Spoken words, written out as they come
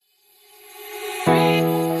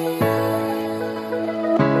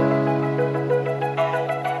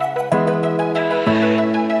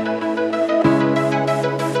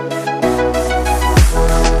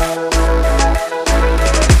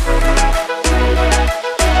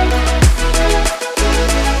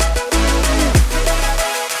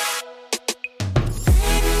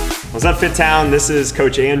FitTown. This is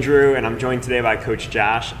Coach Andrew, and I'm joined today by Coach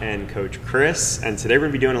Josh and Coach Chris. And today we're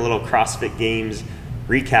going to be doing a little CrossFit Games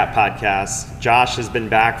recap podcast. Josh has been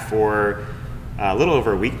back for a little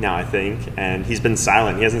over a week now, I think, and he's been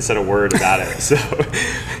silent. He hasn't said a word about it. So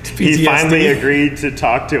he finally agreed to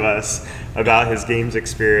talk to us about his games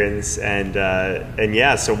experience. And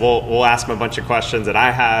yeah, so we'll ask him a bunch of questions that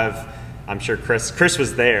I have. I'm sure Chris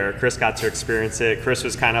was there. Chris got to experience it. Chris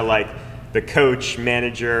was kind of like the coach,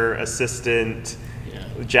 manager, assistant,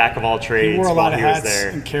 jack of all trades. He wore a lot of hats there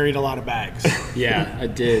and carried a lot of bags. Yeah, I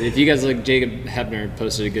did. If you guys look, Jacob Hebner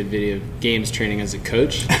posted a good video of games training as a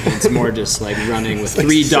coach. It's more just like running with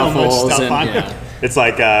three duffels. It's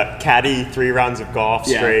like caddy 3 rounds of golf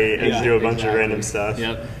straight and do a bunch of random stuff.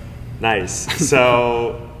 Yep. Nice.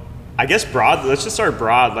 So I guess let's just start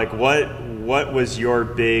broad. Like what was your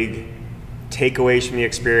big takeaways from the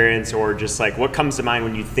experience, or just like what comes to mind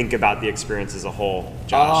when you think about the experience as a whole,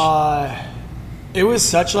 Josh? It was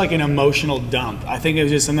such like an emotional dump. I think it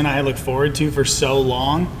was just something I had looked forward to for so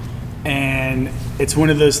long, and it's one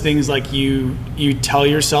of those things like you tell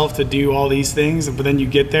yourself to do all these things, but then you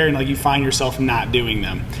get there and like you find yourself not doing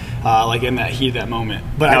them, like in that heat of that moment.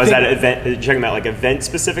 But now, is that event? Are you talking about like event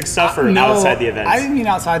specific stuff or outside the events? I didn't mean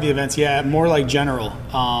outside the events. Yeah, more like general.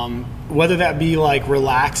 Whether that be like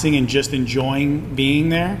relaxing and just enjoying being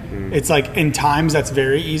there. It's like in times that's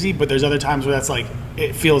very easy, but there's other times where that's like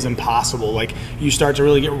it feels impossible. Like you start to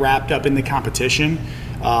really get wrapped up in the competition,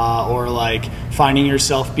 or like finding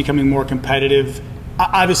yourself becoming more competitive.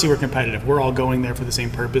 Obviously we're competitive. We're all going there for the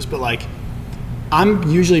same purpose, but like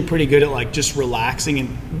I'm usually pretty good at like just relaxing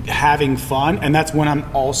and having fun, and that's when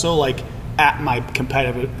I'm also like at my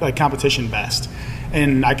competitive like competition best.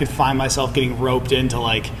 And I could find myself getting roped into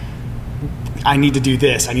like I need to do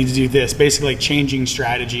this, basically like changing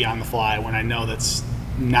strategy on the fly when I know that's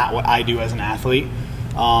not what I do as an athlete.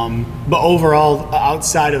 But overall,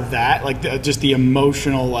 outside of that, like just the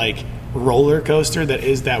emotional like roller coaster that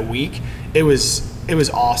is that week, it was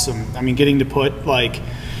awesome. I mean, getting to put like,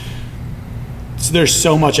 there's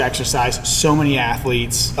so much exercise, so many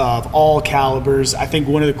athletes of all calibers. I think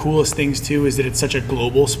one of the coolest things too is that it's such a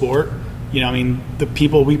global sport. You know, I mean, the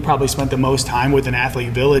people we probably spent the most time with in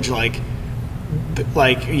Athlete Village, like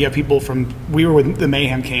you have people we were with the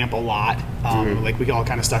Mayhem camp a lot. Like we all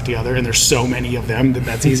kind of stuck together, and there's so many of them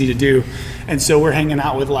that's easy to do. And so we're hanging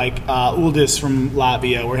out with like Uldis from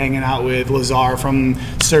Latvia. We're hanging out with Lazar from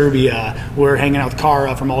Serbia. We're hanging out with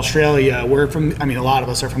Kara from Australia. A lot of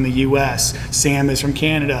us are from the US. Sam is from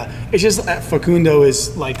Canada. It's just Facundo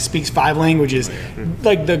speaks 5 languages.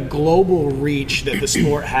 Like the global reach that the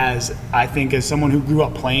sport has, I think as someone who grew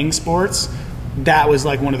up playing sports, that was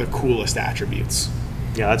like one of the coolest attributes.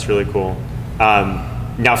 Yeah, that's really cool.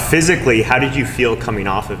 Now, physically, how did you feel coming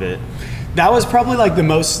off of it? That was probably like the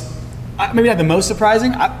most, maybe not the most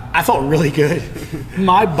surprising. I felt really good.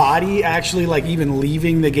 My body actually, like even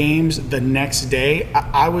leaving the games the next day,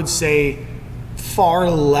 I would say far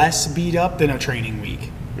less beat up than a training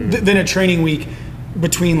week. Than a training week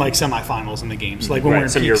between like semifinals and the games. Like when we're in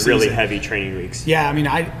some of peak your really season. Heavy training weeks. Yeah, I mean,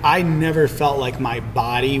 I never felt like my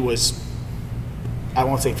body was, I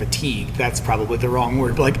won't say fatigued, that's probably the wrong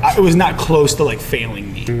word, but like it was not close to like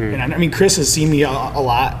failing me. And I mean, Chris has seen me a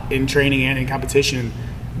lot in training and in competition.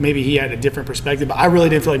 Maybe he had a different perspective, but I really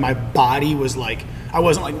didn't feel like my body was like, I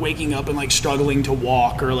wasn't like waking up and like struggling to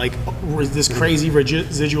walk or like this crazy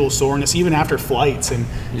residual soreness, even after flights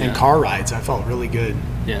and car rides. I felt really good.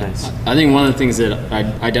 Yeah, nice. I think one of the things that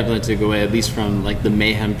I definitely took away, at least from like the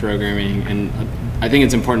Mayhem programming, and I think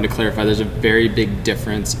it's important to clarify, there's a very big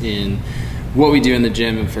difference in what we do in the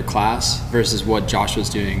gym and for class versus what Josh was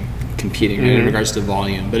doing competing, right, in regards to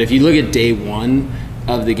volume. But if you look at day 1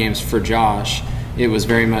 of the games for Josh, it was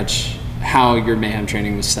very much how your Mayhem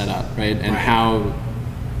training was set up, right? And how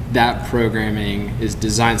that programming is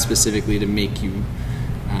designed specifically to make you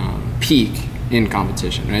peak in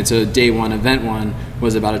competition, right? So day 1, event 1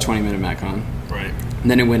 was about a 20-minute Metcon. Right.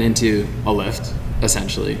 And then it went into a lift,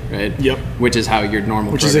 essentially, right? Yep. Which is how your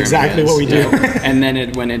normal Which is exactly what we do. And then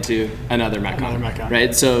it went into another Metcon.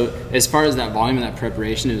 Right? So as far as that volume and that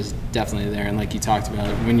preparation, it was definitely there. And like you talked about,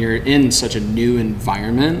 when you're in such a new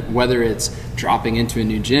environment, whether it's dropping into a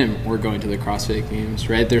new gym or going to the CrossFit Games,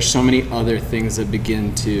 right? There's so many other things that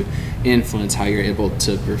begin to influence how you're able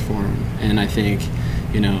to perform. And I think,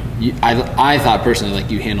 I thought personally,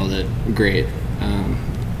 like you handled it great.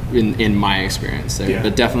 In my experience there,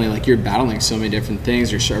 but definitely like you're battling so many different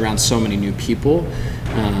things, you're around so many new people,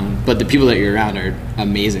 but the people that you're around are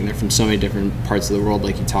amazing. They're from so many different parts of the world,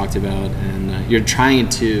 like you talked about, and you're trying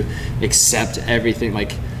to accept everything,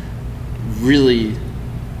 like really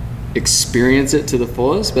experience it to the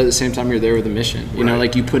fullest, but at the same time you're there with a mission. You know,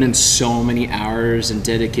 like you put in so many hours and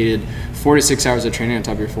dedicated 4 to 6 hours of training on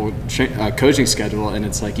top of your full coaching schedule, and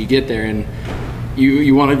it's like you get there and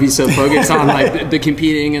you want to be so focused on like the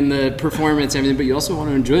competing and the performance and everything, but you also want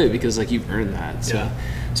to enjoy it because like you've earned that. So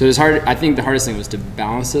it was hard. I think the hardest thing was to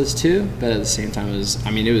balance those two, but at the same time it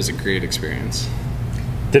was a great experience.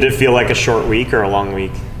 Did it feel like a short week or a long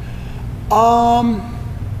week?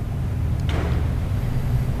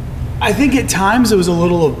 I think at times it was a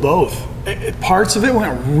little of both. Parts of it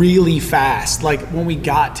went really fast. Like when we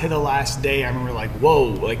got to the last day, I remember like, whoa,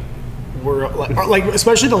 like we're like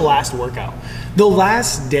especially the last workout. The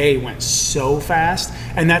last day went so fast,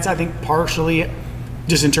 and that's I think partially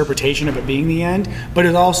just interpretation of it being the end, but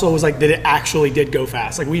it also was like that it actually did go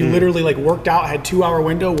fast. Like we literally like worked out, had 2 hour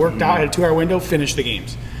window, had a 2 hour window, finished the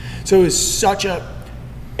games. So it was such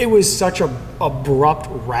a abrupt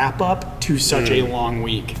wrap up to such a long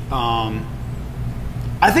week.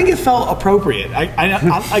 I think it felt appropriate. I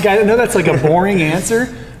know that's like a boring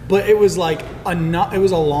answer, but it was like enough. It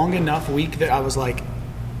was a long enough week that I was like,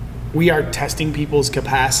 we are testing people's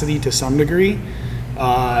capacity to some degree,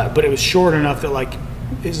 but it was short enough that like,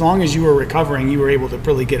 as long as you were recovering, you were able to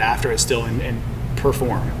really get after it still and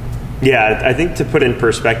perform. Yeah, I think to put in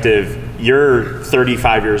perspective, you're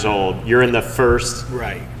 35 years old. You're in the first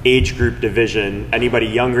age group division. Anybody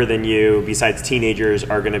younger than you, besides teenagers,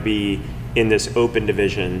 are going to be in this open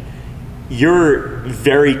division. You're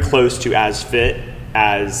very close to as fit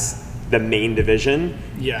as the main division,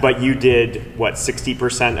 but you did, what,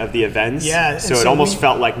 60% of the events? Yeah. So it almost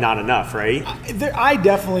felt like not enough, right? I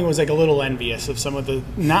definitely was like a little envious of some of the,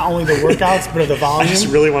 not only the workouts, but of the volume. I just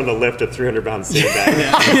really wanted to lift a 300-pound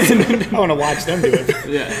sandbag. I want to watch them do it.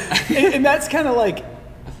 Yeah. And that's kind of like,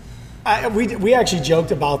 we actually joked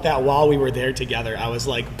about that while we were there together. I was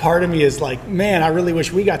like, part of me is like, man, I really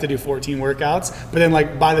wish we got to do 14 workouts. But then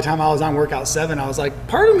like by the time I was on workout 7, I was like,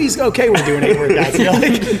 part of me is okay with doing 8 workouts. You know,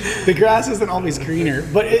 like the grass isn't always greener.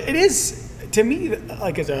 But it is, to me,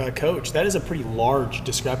 like as a coach, that is a pretty large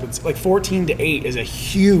discrepancy. Like 14 to 8 is a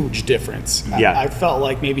huge difference. Yeah. I felt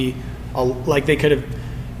like maybe like they could have,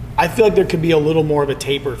 I feel like there could be a little more of a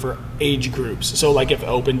taper for age groups. So like if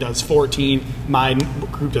Open does 14, my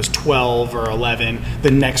group does 12 or 11,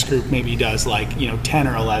 the next group maybe does like, 10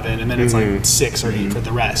 or 11, and then it's like 6 or 8 for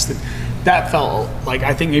the rest. And that felt like,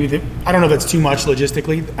 I think maybe, I don't know if that's too much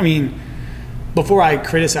logistically. I mean, before I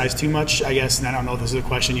criticize too much, I guess, and I don't know if this is a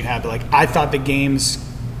question you have, but like I thought the games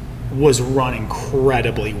was run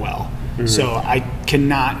incredibly well. So I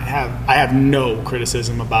have no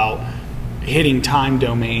criticism about hitting time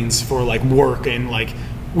domains for like work, and like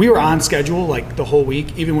we were on schedule like the whole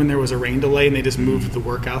week, even when there was a rain delay and they just moved the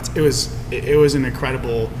workouts. It was an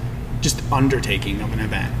incredible just undertaking of an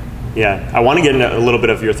event. Yeah, I want to get into a little bit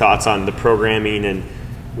of your thoughts on the programming and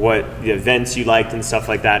what the events you liked and stuff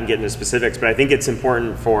like that, and get into specifics, but I think it's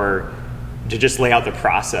important to just lay out the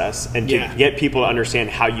process and to get people to understand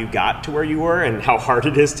how you got to where you were and how hard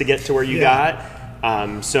it is to get to where you got.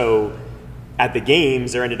 So at the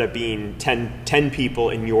games, there ended up being 10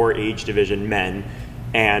 people in your age division, men,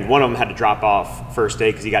 and one of them had to drop off first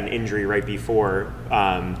day because he got an injury right before.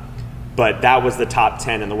 But that was the top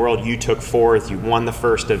 10 in the world. You took 4th. You won the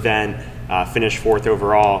first event, finished 4th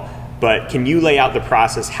overall. But can you lay out the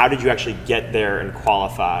process? How did you actually get there and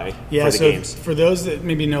qualify for the games? For those that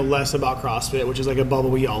maybe know less about CrossFit, which is like a bubble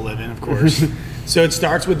we all live in, of course. So it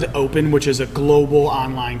starts with the Open, which is a global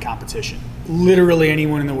online competition. Literally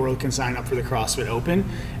anyone in the world can sign up for the CrossFit Open.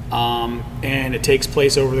 And it takes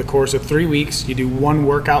place over the course of 3 weeks. You do 1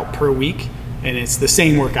 workout per week, and it's the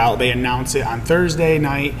same workout. They announce it on Thursday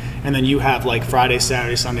night, and then you have like Friday,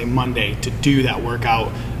 Saturday, Sunday, Monday to do that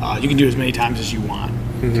workout. You can do as many times as you want.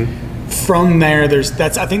 From there,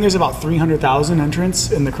 I think there's about 300,000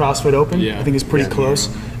 entrants in the CrossFit Open. I think it's pretty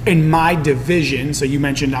close. In my division, so you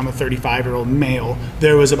mentioned I'm a 35-year-old male,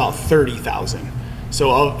 there was about 30,000. So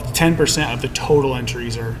 10% of the total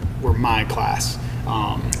entries were my class.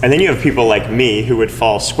 And then you have people like me who would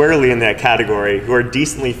fall squarely in that category, who are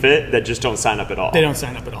decently fit that just don't sign up at all. They don't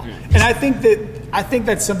sign up at all. And I think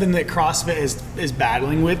that's something that CrossFit is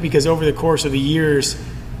battling with, because over the course of the years,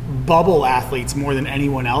 bubble athletes more than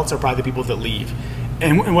anyone else are probably the people that leave.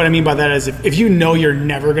 And what I mean by that is if you know you're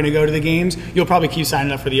never going to go to the games, you'll probably keep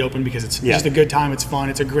signing up for the Open because it's just a good time, it's fun,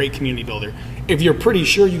 it's a great community builder. If you're pretty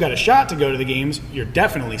sure you got a shot to go to the games, you're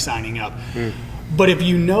definitely signing up. But if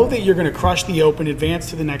you know that you're going to crush the open, advance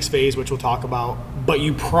to the next phase, which we'll talk about, but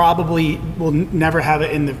you probably will never have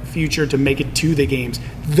it in the future to make it to the games,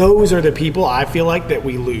 those are the people I feel like that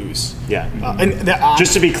we lose. Yeah.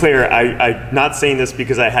 Just to be clear, I'm not saying this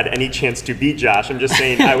because I had any chance to beat Josh. I'm just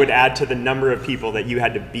saying I would add to the number of people that you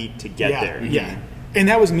had to beat to get there. Yeah. And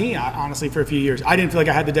that was me, honestly, for a few years. I didn't feel like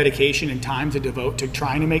I had the dedication and time to devote to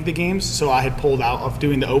trying to make the games, so I had pulled out of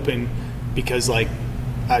doing the open because, like,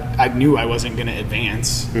 I knew I wasn't going to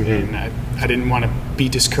advance, and I didn't want to be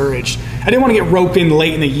discouraged. I didn't want to get roped in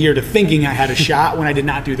late in the year to thinking I had a shot when I did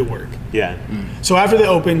not do the work. Yeah. So after the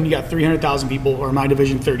open, you got 300,000 people, or my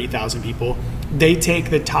division, 30,000 people. They take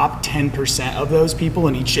the top 10% of those people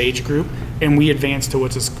in each age group, and we advance to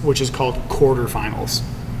which is called quarterfinals.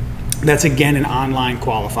 That's, again, an online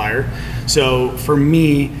qualifier. So for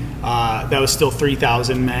me, that was still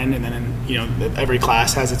 3,000 men, and then every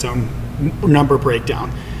class has its own number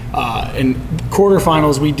breakdown. In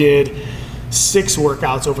quarterfinals, we did 6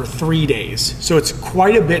 workouts over 3 days. So it's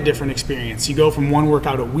quite a bit different experience. You go from 1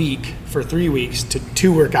 workout a week for 3 weeks to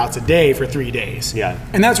 2 workouts a day for 3 days. Yeah.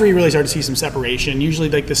 And that's where you really start to see some separation. Usually,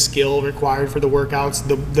 like, the skill required for the workouts,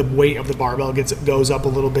 the weight of the barbell goes up a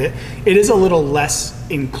little bit. It is a little less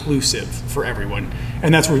inclusive for everyone.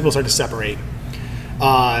 And that's where people start to separate.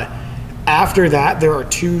 After that, there are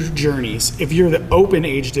 2 journeys. If you're the open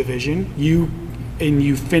age division, you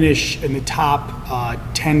finish in the top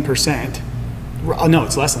 10%. No,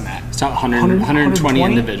 it's less than that. It's top 120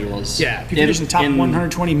 individuals. Yeah, if you finish in the top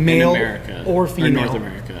 120 male or female. Or North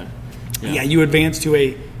America. Yeah, you advance to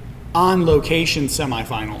a on-location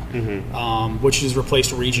semifinal, which has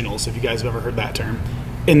replaced regionals, if you guys have ever heard that term.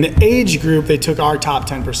 In the age group, they took our top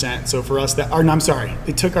 10%. So for us, they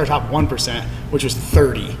took our top 1%, which was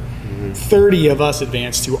 30. 30 of us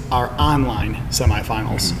advanced to our online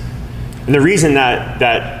semifinals. And the reason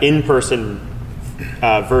that in-person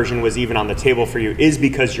version was even on the table for you is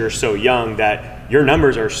because you're so young that your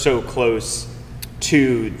numbers are so close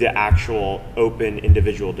to the actual open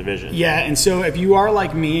individual division. Yeah, and so if you are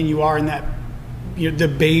like me and you are in that, the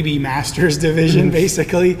baby masters division,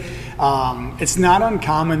 basically, it's not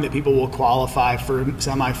uncommon that people will qualify for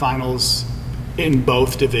semifinals in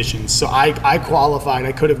both divisions. So I qualified.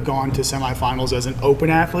 I could have gone to semifinals as an open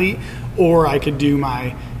athlete, or I could do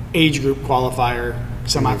my age group qualifier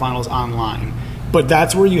semifinals online. But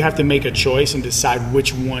that's where you have to make a choice and decide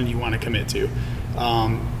which one you want to commit to.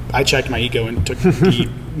 I checked my ego and took the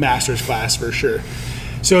master's class for sure.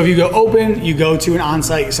 So if you go open, you go to an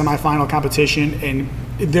on-site semifinal competition, and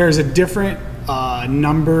there's a different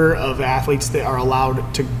number of athletes that are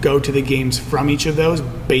allowed to go to the games from each of those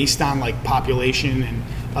based on, like, population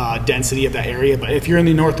and density of that area. But if you're in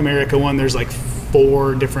the North America one, there's like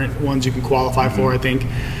 4 different ones you can qualify for, I think,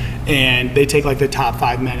 and they take like the top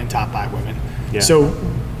 5 men and top 5 women. Yeah. So,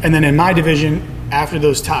 and then in my division, after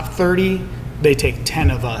those top 30, they take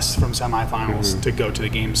 10 of us from semifinals to go to the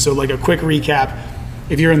games. So, like, a quick recap: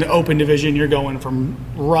 if you're in the open division, you're going from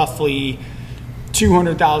roughly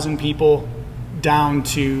 200,000 people down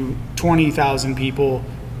to 20,000 people,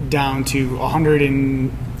 down to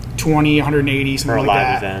 120, 180, something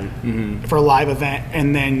like that. For a live event.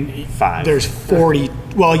 And then 5. There's 40,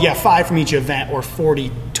 5 from each event, or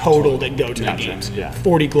 40 total that go to the games. Yeah.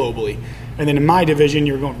 40 globally. And then in my division,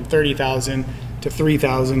 you're going from 30,000 to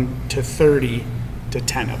 3,000 to 30 to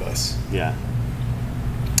 10 of us. Yeah.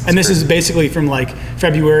 And this is basically from, like,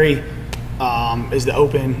 February is the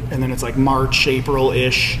open, and then it's like March,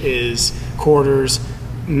 April-ish is quarters,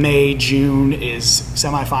 May, June is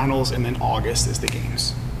semifinals, and then August is the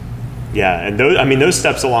games. Yeah, and those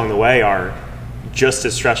steps along the way are just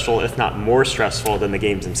as stressful, if not more stressful, than the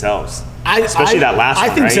games themselves. Especially that last one,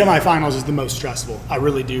 I think right? semifinals is the most stressful. I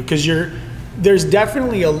really do, because there's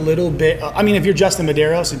definitely a little bit. If you're Justin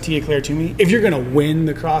Medeiros and Tia Claire Toomey, if you're going to win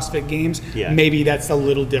the CrossFit Games, maybe that's a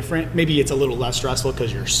little different. Maybe it's a little less stressful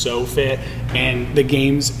because you're so fit, and the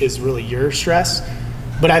games is really your stress.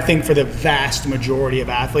 But I think for the vast majority of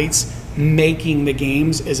athletes, making the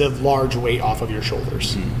games is a large weight off of your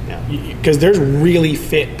shoulders. Because there's really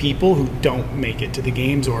fit people who don't make it to the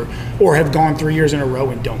games, or have gone 3 years in a row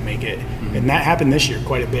and don't make it. And that happened this year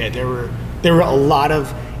quite a bit. There were a lot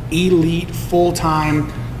of elite,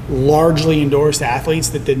 full-time, largely endorsed athletes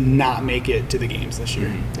that did not make it to the games this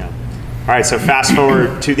year. Yeah. All right, so fast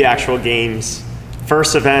forward to the actual games.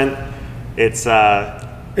 First event, it's a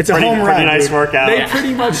home run. Pretty nice workout. They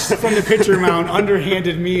pretty much, from the pitcher mound,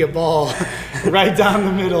 underhanded me a ball right down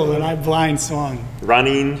the middle, and I blind swung.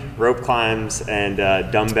 Running, rope climbs, and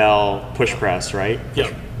dumbbell push press, right?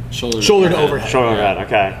 Yep. Shoulder to overhead. Shoulder to overhead,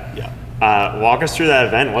 okay. Yeah. Walk us through that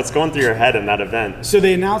event. What's going through your head in that event? So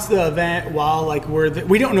they announced the event while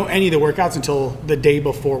we don't know any of the workouts until the day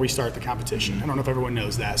before we start the competition. I don't know if everyone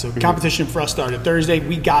knows that. So competition for us started Thursday.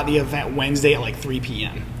 We got the event Wednesday at like 3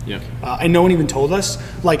 p.m. Yep. And no one even told us.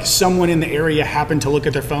 Like someone in the area happened to look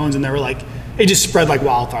at their phones and they were like, it just spread like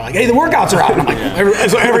wildfire. Like, hey, the workouts are out. And I'm like,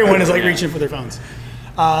 so everyone is like reaching for their phones.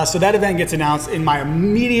 So that event gets announced and my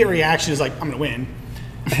immediate reaction is like, I'm going to win.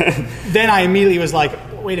 Then I immediately was like,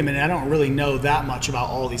 wait a minute, I don't really know that much about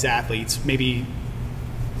all these athletes. Maybe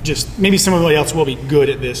somebody else will be good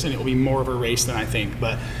at this and it will be more of a race than I think.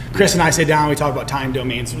 But Chris and I sit down, we talk about time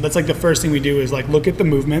domains. That's like the first thing we do is like look at the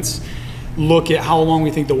movements, look at how long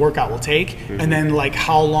we think the workout will take, and then like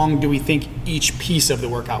how long do we think each piece of the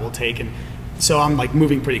workout will take. And so I'm like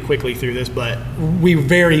moving pretty quickly through this, but we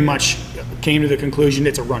very much came to the conclusion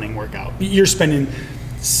it's a running workout. You're spending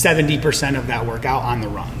 70% of that workout on the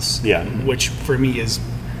runs, which for me is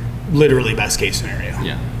literally best case scenario.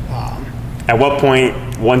 At what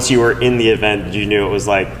point, once you were in the event, did you knew it was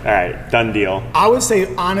like, all right, done deal? I would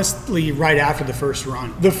say honestly right after the first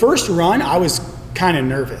run. The first run, I was kind of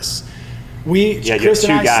nervous. Chris you have two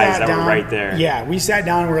and I guys sat that down, were right there. Yeah, we sat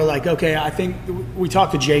down and we were like, okay, I think we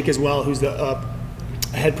talked to Jake as well, who's the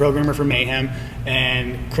head programmer for Mayhem,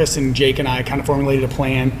 and Chris and Jake and I kind of formulated a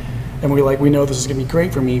plan. And we know this is gonna be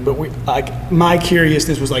great for me, but my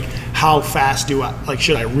curiousness was like, how fast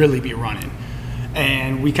should I really be running?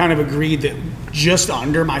 And we kind of agreed that just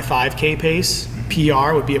under my 5K pace,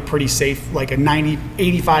 PR would be a pretty safe, like a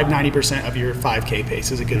 85-90% of your 5K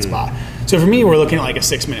pace is a good spot. So for me, we're looking at like a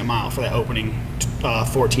 6-minute mile for that opening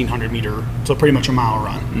 1,400 meter, so pretty much a mile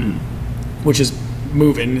run, which is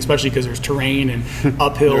moving, especially because there's terrain and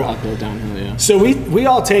uphill. Uphill, downhill, yeah. So we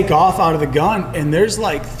all take off out of the gun, and there's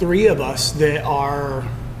like 3 of us that are.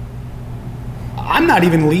 I'm not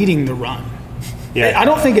even leading the run. Yeah. I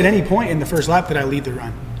don't think at any point in the first lap that I lead the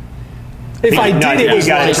run. If I did, it was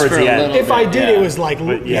like towards the end. If I did, it was like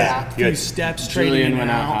a few steps Julian trading in went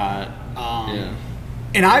and out out. hot.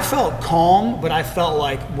 And I felt calm, but I felt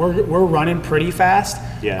like we're running pretty fast.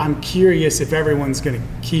 Yeah. I'm curious if everyone's going to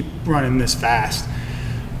keep running this fast.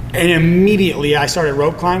 And immediately I started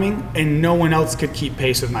rope climbing, and no one else could keep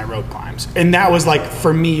pace with my rope climbs. And that was like,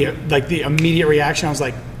 for me, like the immediate reaction, I was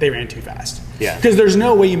like, they ran too fast. Yeah. Because there's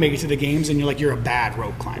no way you make it to the games and you're a bad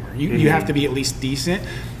rope climber. You have to be at least decent.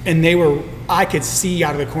 And I could see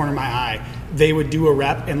out of the corner of my eye, they would do a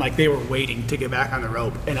rep and like they were waiting to get back on the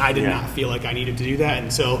rope. And I did not feel like I needed to do that.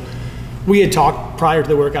 And so we had talked prior to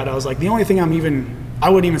the workout. I was like, the only thing I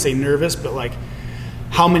wouldn't even say nervous, but like,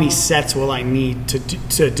 how many sets will I need to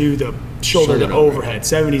do the shoulder to overhead?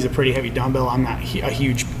 70 is a pretty heavy dumbbell.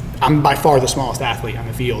 I'm by far the smallest athlete on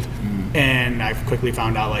the field. And I quickly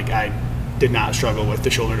found out like I did not struggle with the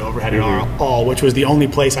shoulder to overhead at all, which was the only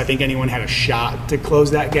place I think anyone had a shot to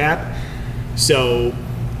close that gap. So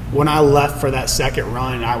when I left for that second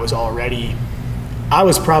run, I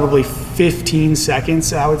was probably 15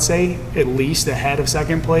 seconds, I would say, at least ahead of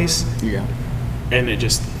second place. Yeah. And it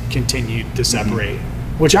just continued to separate,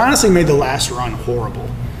 which honestly made the last run horrible.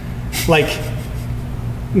 Like,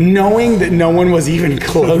 knowing that no one was even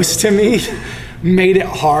close to me made it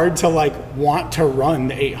hard to like want to run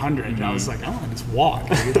the 800. I was like, I want to just walk.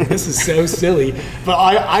 Like, this is so silly. But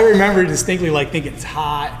I remember distinctly like thinking it's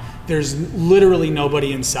hot. There's literally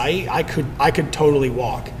nobody in sight. I could totally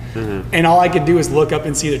walk. And all I could do is look up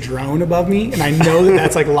and see the drone above me, and I know that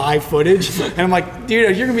that's like live footage. And I'm like,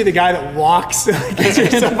 dude, you're gonna be the guy that walks because you're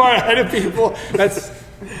so far ahead of people. That's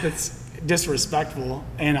disrespectful,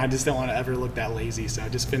 and I just don't want to ever look that lazy. So I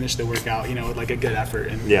just finished the workout, with like a good effort,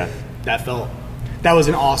 and that was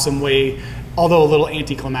an awesome way, although a little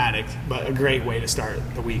anticlimactic, but a great way to start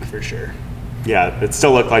the week for sure. Yeah, it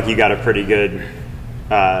still looked like you got a pretty good,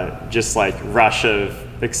 just like rush of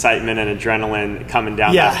excitement and adrenaline coming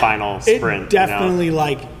down that final sprint. It definitely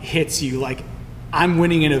like hits you. Like, I'm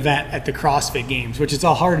winning an event at the CrossFit Games, which is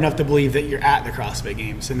all hard enough to believe that you're at the CrossFit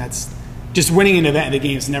Games, and that's just winning an event at the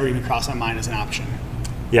games never even crossed my mind as an option.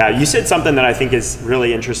 Yeah, you said something that I think is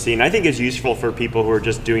really interesting. I think is useful for people who are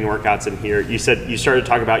just doing workouts in here. You said you started to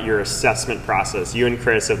talk about your assessment process, you and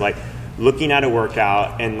Chris, of like looking at a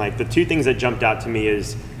workout, and like the two things that jumped out to me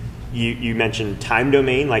is you mentioned time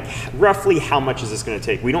domain, like roughly how much is this going to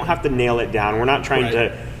take? We don't have to nail it down. We're not trying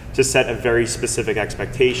to set a very specific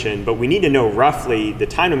expectation, but we need to know roughly the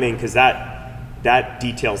time domain because that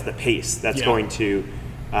details the pace that's going to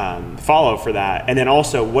follow for that. And then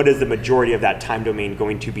also, what is the majority of that time domain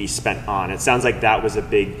going to be spent on? It sounds like that was a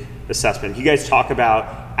big assessment. You guys talk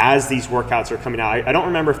about as these workouts are coming out. I don't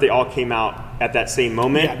remember if they all came out at that same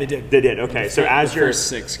moment? Yeah, they did. They did. Okay. So as the first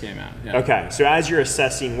 6 came out. Yeah. Okay. So as you're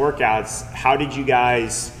assessing workouts, how did you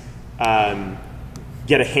guys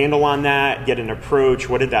get a handle on that? Get an approach?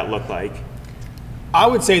 What did that look like? I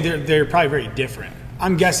would say they're probably very different.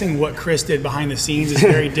 I'm guessing what Chris did behind the scenes is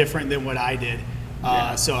very different than what I did.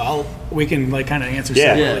 So we can like kind of answer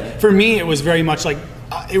separately. Yeah. For me, it was very much like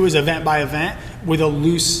it was event by event with a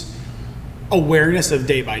loose awareness of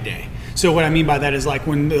day by day. So what I mean by that is like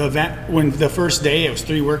when the first day it was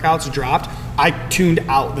 3 workouts dropped, I tuned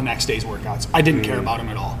out the next day's workouts. I didn't care about them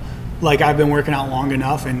at all. Like I've been working out long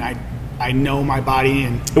enough, and I know my body,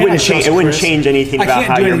 and it wouldn't change anything about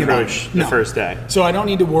how you approach the first day. So I don't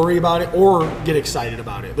need to worry about it or get excited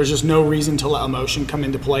about it. There's just no reason to let emotion come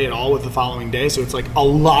into play at all with the following day. So it's like a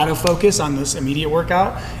lot of focus on this immediate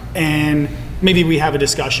workout, and maybe we have a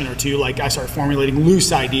discussion or two. Like I start formulating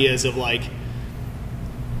loose ideas of like,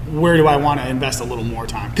 where do I want to invest a little more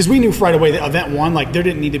time? Because we knew right away that event 1, like there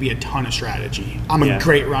didn't need to be a ton of strategy. I'm a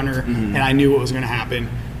great runner, and I knew what was going to happen.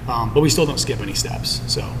 But we still don't skip any steps.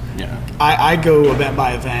 So I go event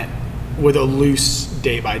by event with a loose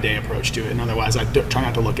day by day approach to it, and otherwise I try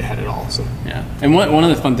not to look ahead at all. So and one of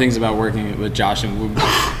the fun things about working with Josh, and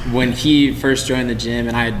when he first joined the gym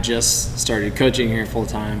and I had just started coaching here full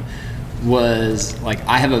time, was like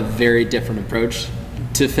I have a very different approach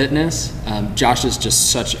to fitness. Josh is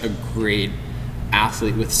just such a great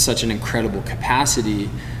athlete with such an incredible capacity,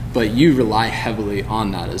 but you rely heavily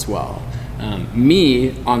on that as well.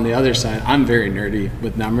 Me, on the other side, I'm very nerdy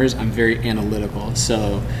with numbers. I'm very analytical.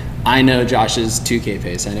 So I know Josh's 2K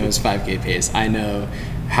pace. I know his 5K pace. I know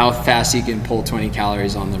how fast he can pull 20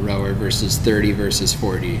 calories on the rower versus 30 versus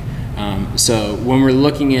 40. So when we're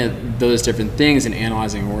looking at those different things and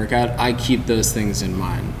analyzing a workout, I keep those things in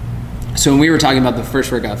mind. So when we were talking about the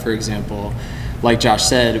first workout, for example, like Josh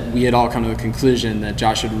said, we had all come to the conclusion that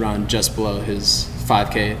Josh would run just below his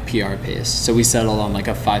 5K PR pace. So we settled on like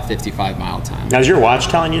a 5:55 mile time. Now, is your watch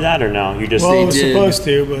telling you that or no? You just it was supposed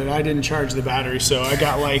to, but I didn't charge the battery. So I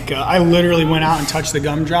got like, I literally went out and touched the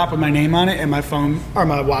gumdrop with my name on it, and my phone or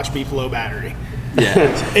my watch beeped low battery.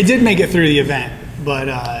 Yeah. It did make it through the event, but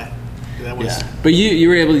that was. Yeah. But you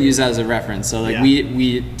were able to use that as a reference. So like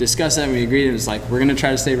we discussed that and we agreed. It was like, we're going to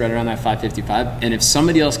try to stay right around that 5:55. And if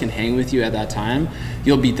somebody else can hang with you at that time,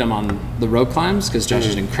 you'll beat them on the rope climbs because Josh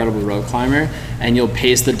is an incredible rope climber, and you'll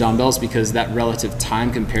pace the dumbbells because that relative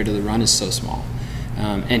time compared to the run is so small.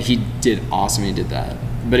 And he did awesome. He did that.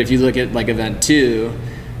 But if you look at like event 2,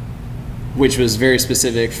 which was very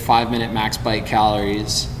specific, 5-minute max bike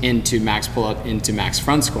calories into max pull-up into max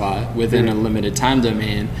front squat within a limited time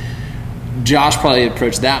domain, Josh probably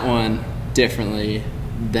approached that one differently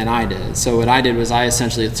than I did. So what I did was I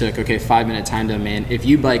essentially took, 5-minute time domain. If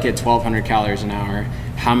you bike at 1,200 calories an hour,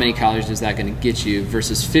 how many calories is that going to get you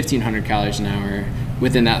versus 1,500 calories an hour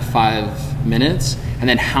within that 5 minutes? And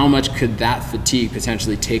then how much could that fatigue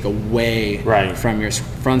potentially take away from your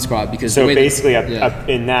front squat? Because so basically,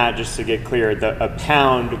 in that, just to get clear, a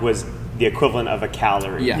pound was the equivalent of a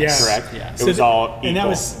calorie. Yes. Correct. Yeah. It was all equal.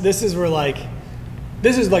 And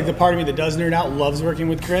this is like the part of me that does nerd out, loves working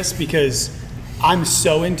with Chris, because I'm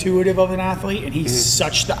so intuitive of an athlete and he's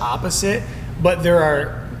such the opposite. But there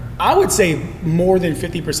are, I would say, more than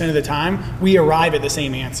 50% of the time we arrive at the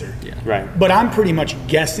same answer. Yeah. Right. But I'm pretty much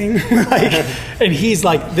guessing, and he's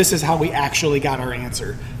like, this is how we actually got our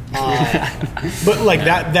answer. But like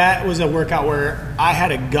that was a workout where I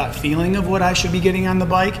had a gut feeling of what I should be getting on the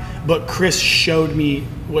bike, but Chris showed me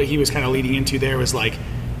what he was kind of leading into there was like,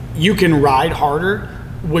 you can ride harder,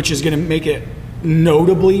 which is going to make it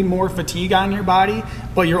notably more fatigue on your body,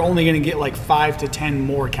 but you're only going to get like 5 to 10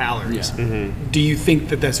 more calories. Yeah. Do you think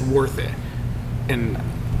that that's worth it? And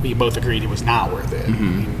we both agreed it was not worth it. I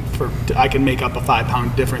mean, I can make up a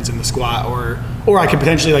 5-pound difference in the squat, or I could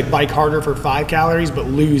potentially like bike harder for 5 calories, but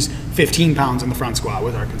lose 15 pounds in the front squat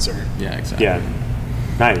with our concern. Yeah, exactly. Yeah.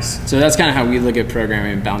 Nice. So that's kind of how we look at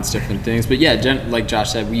programming and bounce different things. But yeah, like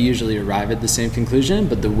Josh said, we usually arrive at the same conclusion,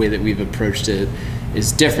 but the way that we've approached it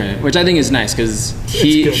is different, which I think is nice because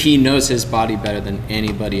he knows his body better than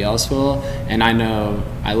anybody else will. And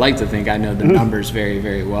I like to think I know the numbers very,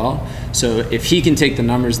 very well. So if he can take the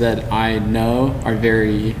numbers that I know are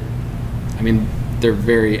they're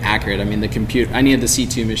very accurate. I mean, the computer, any of the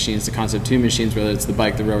C2 machines, the Concept 2 machines, whether it's the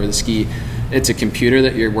bike, the row, or the ski, it's a computer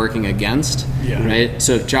that you're working against, right?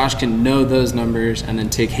 So if Josh can know those numbers and then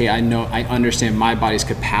I understand my body's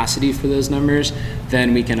capacity for those numbers,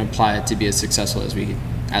 then we can apply it to be as successful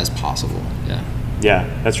as possible. Yeah.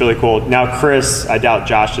 Yeah, that's really cool. Now, Chris, I doubt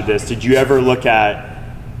Josh did this. Did you ever look at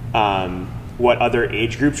what other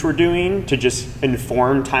age groups were doing to just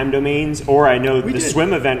inform time domains? Or I know the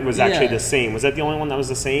swim event was actually the same. Was that the only one that was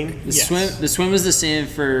the same? The swim was the same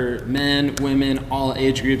for men, women, all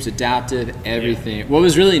age groups, adaptive, everything. Yeah. What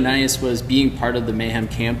was really nice was being part of the Mayhem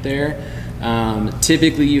camp there.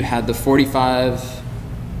 Typically you had the 45,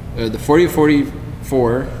 or the 40 to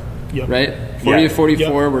 44, right? 40 to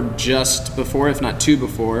 44 were just before, if not two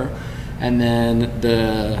before. And then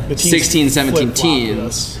the 16, 17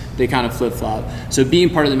 teens, they kind of flip-flop. So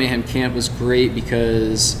being part of the Mayhem camp was great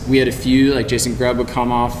because we had a few, like Jason Grubb would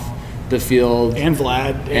come off the field. And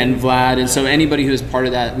Vlad. And so anybody who was part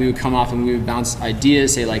of that, we would come off and we would bounce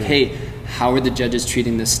ideas, say like, hey, how are the judges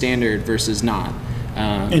treating this standard versus not?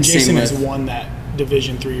 And Jason has won that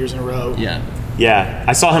division 3 years in a row. Yeah,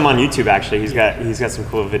 I saw him on YouTube actually. He's got some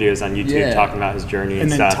cool videos on YouTube talking about his journey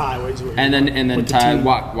and stuff. Ty, and then Ty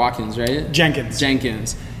Watkins, right?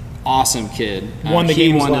 Jenkins, awesome kid. Won the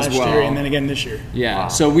games last year and then again this year. Yeah,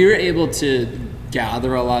 so we were able to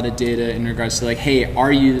gather a lot of data in regards to like, hey,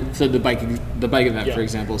 the bike event for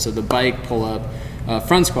example. So the bike pull up,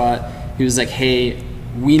 front squat. He was like, hey,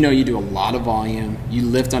 we know you do a lot of volume. You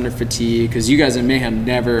lift under fatigue because you guys in Mayhem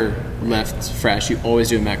never lift fresh. You always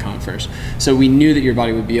do a Metcon first. So we knew that your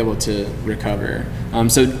body would be able to recover.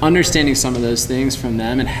 So understanding some of those things from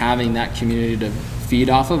them and having that community to feed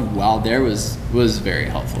off of while there was very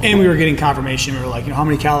helpful. And we were getting confirmation. We were like, how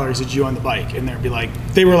many calories did you on the bike? And they'd be like,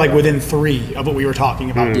 they were like within 3 of what we were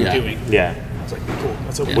talking about doing. Yeah. I was like, cool.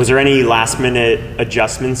 That's okay. Was there any last minute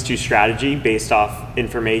adjustments to strategy based off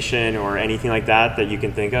information or anything like that you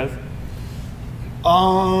can think of?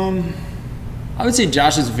 I would say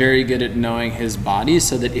Josh is very good at knowing his body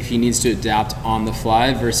so that if he needs to adapt on the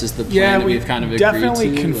fly versus the plan that we've kind of agreed to.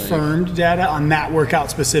 Definitely confirmed data on that workout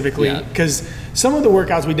specifically because some of the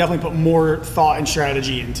workouts we definitely put more thought and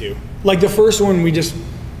strategy into. Like the first one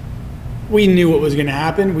we knew what was going to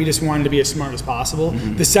happen. We just wanted to be as smart as possible.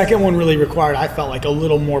 Mm-hmm. The second one really required, I felt like, a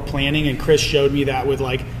little more planning, and Chris showed me that with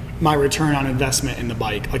like my return on investment in the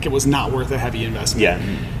bike. Like it was not worth a heavy investment.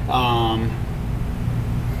 Yeah.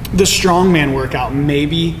 The strongman workout,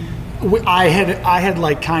 maybe I had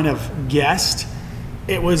like kind of guessed.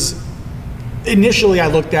 It was initially I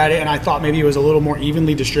looked at it and I thought maybe it was a little more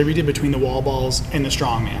evenly distributed between the wall balls and the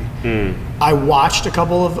strongman. I watched a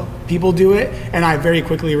couple of people do it and I very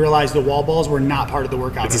quickly realized the wall balls were not part of the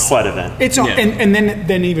workout. It's a sled event. And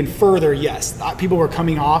then even further, yes, people were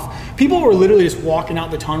coming off. People were literally just walking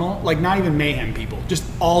out the tunnel, like not even Mayhem people, just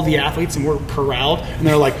all the athletes, and we're corralled and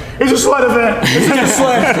they're like, it's a sled event. It's just a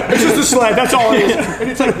sled. It's just a sled. That's all it is.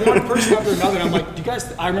 And it's like one person after another. And I'm like, do you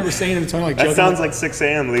guys? I remember saying in the tunnel, like, that sounds like 6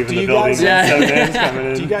 a.m. leaving the building.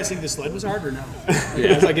 Do you guys think the sled was hard or no?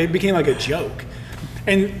 It's like it became like a joke.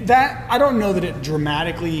 And that, I don't know that it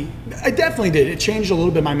dramatically, it definitely did. It changed a little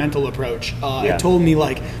bit my mental approach. It told me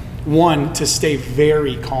like, one, to stay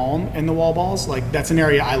very calm in the wall balls. Like that's an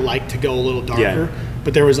area I like to go a little darker,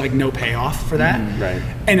 but there was like no payoff for that. Right.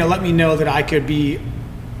 And it let me know that it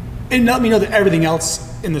let me know that everything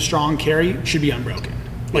else in the strong carry should be unbroken.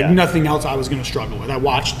 Like nothing else I was going to struggle with. I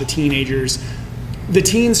watched the teenagers. The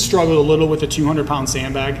teens struggled a little with the 200-pound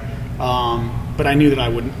sandbag, but I knew that I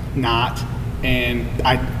would not. And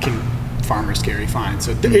I can farmer's carry fine.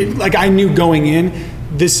 So like I knew going in,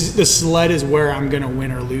 the sled is where I'm gonna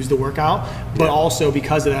win or lose the workout. But also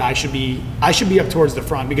because of that, I should be up towards the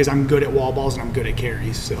front because I'm good at wall balls and I'm good at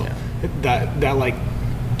carries. So that like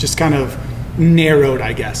just kind of narrowed,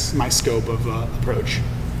 I guess, my scope of approach.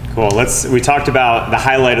 Cool. We talked about the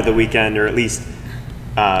highlight of the weekend, or at least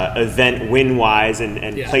event win wise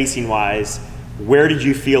and placing wise. Where did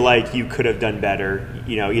you feel like you could have done better?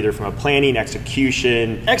 Either from a planning,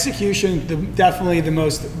 execution. Definitely the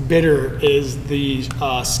most bitter is the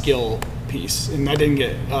skill piece, and that didn't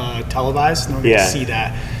get televised. No one got to see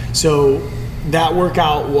that. So that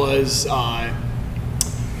workout was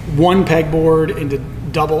one pegboard into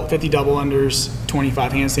 50 double unders,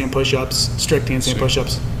 25 handstand push-ups, strict handstand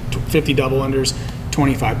push-ups, 50 double unders,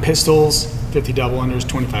 25 pistols, 50 double unders,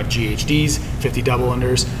 25 GHDs, 50 double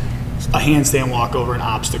unders. A handstand walk over an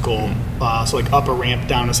obstacle, so like up a ramp,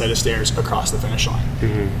 down a set of stairs, across the finish line.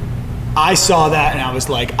 Mm-hmm. I saw that and I was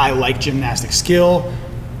like, I like gymnastic skill.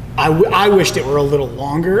 I wished it were a little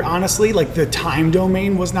longer, honestly. Like the time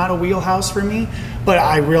domain was not a wheelhouse for me, but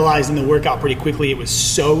I realized in the workout pretty quickly it was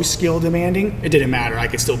so skill demanding, it didn't matter. I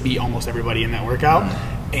could still beat almost everybody in that workout.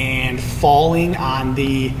 Mm-hmm. And falling on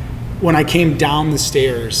when I came down the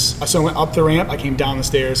stairs, so I went up the ramp, I came down the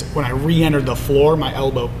stairs. When I re-entered the floor, my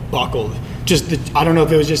elbow buckled. I don't know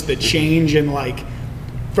if it was just the change in like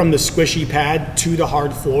from the squishy pad to the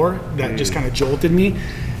hard floor that just kind of jolted me.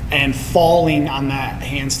 And falling on that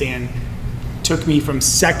handstand, took me from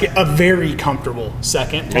a very comfortable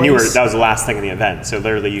second place. And that was the last thing in the event. So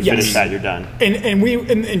literally you finished that, you're done.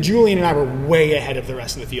 And Julian and I were way ahead of the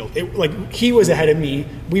rest of the field. He was ahead of me.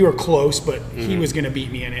 We were close, but he was going to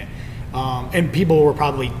beat me in it. And people were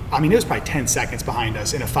probably, it was probably 10 seconds behind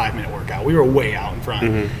us in a 5-minute workout. We were way out in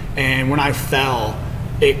front. And when I fell,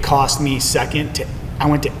 it cost me I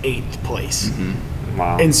went to 8th place.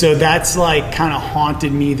 Wow. And so that's like kind of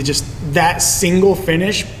haunted me. That single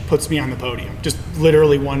finish puts me on the podium. Just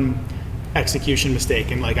literally one execution mistake,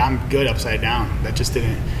 and like I'm good upside down.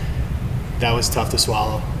 That was tough to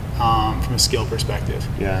swallow from a skill perspective.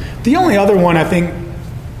 Yeah. The only other one I think,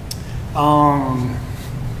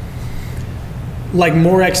 like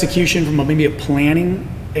more execution from maybe a planning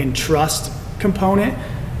and trust component,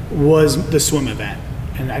 was the swim event.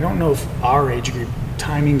 And I don't know if our age group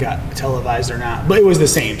timing got televised or not, but it was the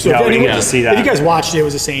same. So we didn't get to see that. If you guys watched it, it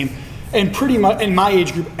was the same. And pretty much in my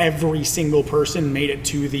age group, every single person made it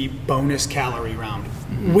to the bonus calorie round.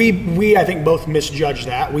 We I think both misjudged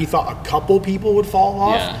that. We thought a couple people would fall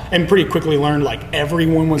off, and pretty quickly learned like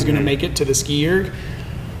everyone was going to make it to the ski erg.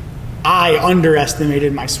 I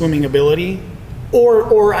underestimated my swimming ability,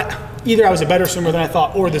 or either I was a better swimmer than I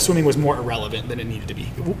thought, or the swimming was more irrelevant than it needed to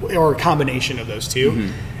be, or a combination of those two.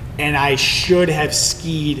 And I should have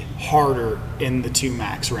skied harder in the 2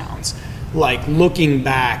 max rounds. Like looking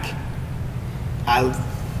back,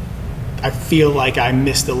 I feel like I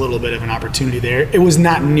missed a little bit of an opportunity there. It was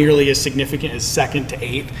not nearly as significant as 2nd to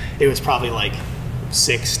 8th. It was probably like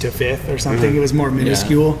 6th to 5th or something. It was more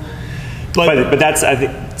minuscule. But that's, I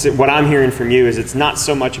think, what I'm hearing from you is it's not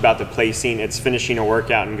so much about the placing, it's finishing a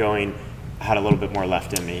workout and going, I had a little bit more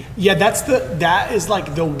left in me. Yeah, that is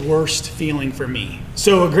like the worst feeling for me.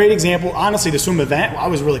 So a great example, honestly, the swim event, I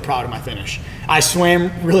was really proud of my finish. I swam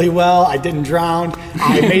really well, I didn't drown,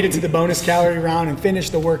 I made it to the bonus calorie round and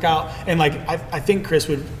finished the workout. And like, I think Chris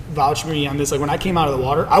would vouch for me on this. Like when I came out of the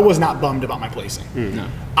water, I was not bummed about my placing. No.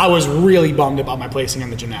 I was really bummed about my placing on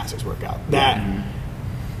the gymnastics workout.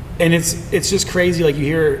 And it's just crazy. Like you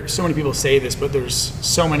hear so many people say this, but there's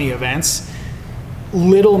so many events.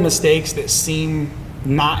 Little mistakes that seem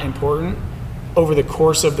not important over the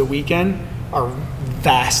course of the weekend are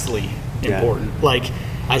vastly important. Like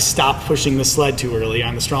I stopped pushing the sled too early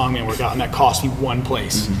on the strongman workout, and that cost me 1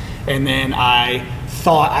 place. And then I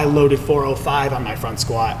thought I loaded 405 on my front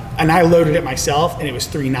squat, and I loaded it myself, and it was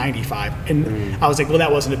 395. And I was like, well,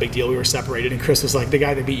 that wasn't a big deal. We were separated, and Chris was like, the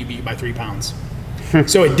guy that beat you by 3 pounds.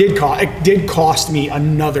 So it did cost me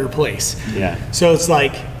another place. Yeah. So it's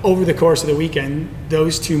like over the course of the weekend,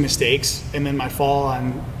 those 2 mistakes, and then my fall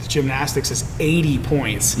on gymnastics is 80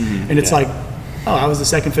 points, and it's like, oh, I was the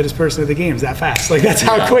 2nd fittest person at the games that fast. Like that's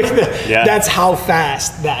how quick that's how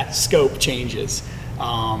fast that scope changes.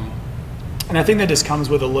 And I think that just comes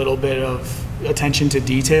with a little bit of attention to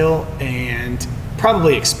detail and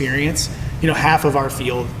probably experience. Half of our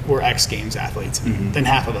field were ex-Games athletes, then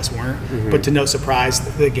half of us weren't. But to no surprise,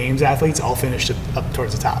 the Games athletes all finished up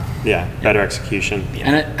towards the top. Yeah, better execution. Yeah.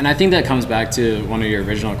 And I think that comes back to one of your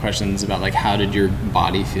original questions about like how did your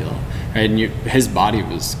body feel, right? And his body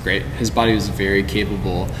was great. His body was very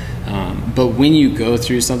capable. But when you go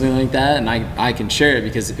through something like that, and I can share it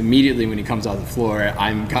because immediately when he comes off the floor,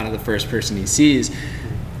 I'm kind of the first person he sees.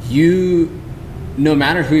 No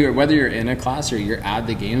matter who you're, whether you're in a class or you're at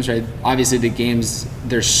the games, right? Obviously the games,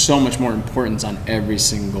 there's so much more importance on every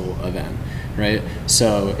single event, right?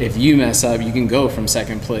 So if you mess up, you can go from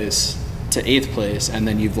 2nd place to 8th place, and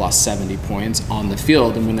then you've lost 70 points on the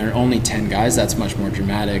field. And when there are only 10 guys, that's much more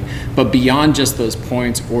dramatic. But beyond just those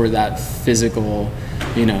points or that physical,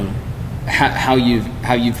 how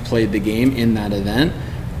you've played the game in that event,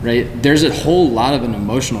 right? There's a whole lot of an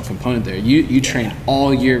emotional component there. You train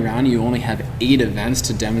all year round. You only have 8 events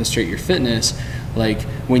to demonstrate your fitness. Like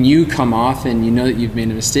when you come off and you know that you've made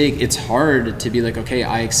a mistake, it's hard to be like, okay,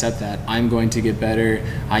 I accept that. I'm going to get better.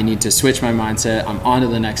 I need to switch my mindset. I'm on to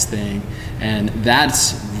the next thing. And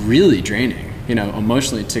that's really draining,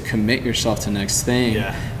 emotionally, to commit yourself to the next thing.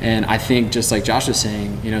 Yeah. And I think just like Josh was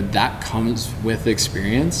saying, that comes with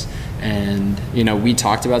experience. And, we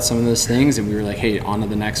talked about some of those things and we were like, hey, on to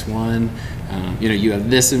the next one. You have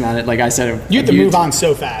this amount of, like I said, you have to move on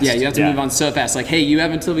so fast. Yeah, you have to move on so fast. Like, hey, you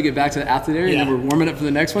have until we get back to the athlete area and then we're warming up for the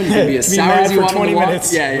next one. You can be as sour as you want on the walk.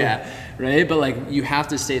 Minutes. Yeah. Right. But like, you have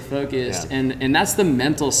to stay focused. Yeah. And that's the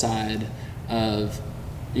mental side of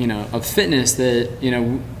fitness that,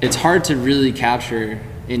 it's hard to really capture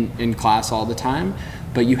in class all the time,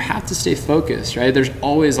 but you have to stay focused, right? There's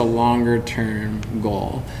always a longer term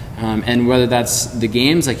goal. And whether that's the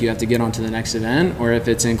games, like you have to get on to the next event, or if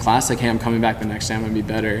it's in class, like, hey, I'm coming back the next day, I'm gonna be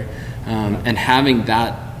better. And having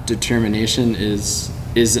that determination is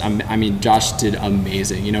I mean, Josh did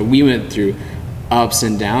amazing. You know, we went through ups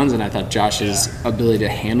and downs, and I thought Josh's ability to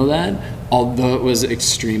handle that, although it was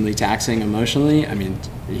extremely taxing emotionally, I mean,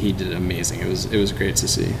 he did amazing. It was great to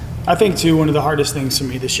see. I think too, one of the hardest things for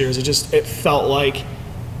me this year is it felt like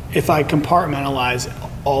if I compartmentalize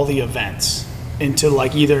all the events into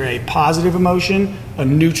like either a positive emotion, a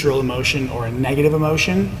neutral emotion, or a negative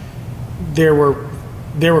emotion, there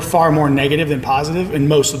were far more negative than positive, and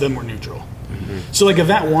most of them were neutral. Mm-hmm. So like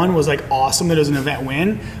event one was like awesome that it was an event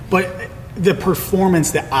win, but the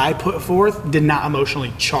performance that I put forth did not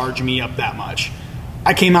emotionally charge me up that much.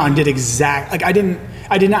 I came out and did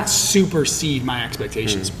I did not supersede my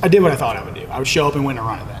expectations. I did what I thought I would do. I would show up and win a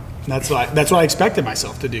run event. That's what I expected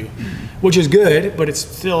myself to do, which is good, but it's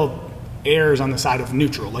still errs on the side of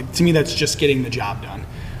neutral. Like, to me, that's just getting the job done.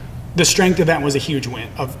 The strength event was a huge win,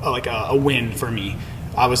 a win for me.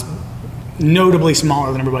 I was notably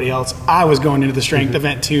smaller than everybody else. I was going into the strength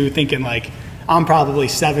event too, thinking like I'm probably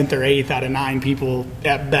 7th or 8th out of 9 people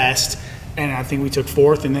at best, and I think we took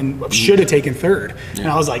 4th, and then should have taken 3rd. Yeah.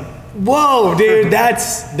 And I was like, "Whoa, dude,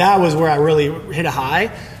 that was where I really hit a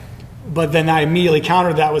high." But then I immediately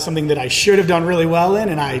countered that with something that I should have done really well in,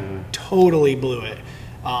 and I totally blew it.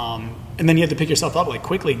 And then you have to pick yourself up like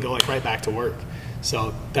quickly and go like right back to work.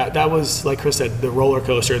 So that was, like Chris said, the roller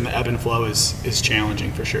coaster and the ebb and flow is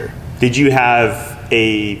challenging for sure. Did you have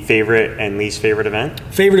a favorite and least favorite event?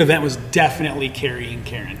 Favorite event was definitely carrying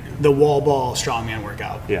Karen, the wall ball strongman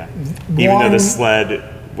workout. Yeah. Even though the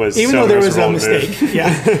sled was even so though there was a mistake. Move.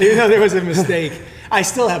 Yeah. Even though there was a mistake, I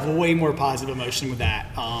still have way more positive emotion with that.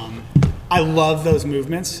 I love those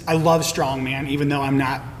movements. I love strongman, even though I'm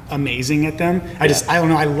not amazing at them. I don't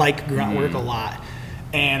know, I like grunt work a lot.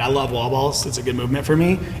 And I love wall balls. It's a good movement for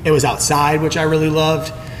me. It was outside, which I really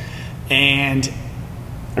loved. And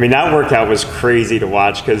I mean, that workout was crazy to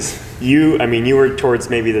watch because you were towards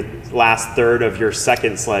maybe the last third of your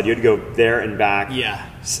second sled. You had to go there and back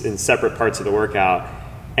in separate parts of the workout.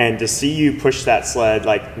 And to see you push that sled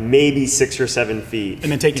like maybe 6 or 7 feet,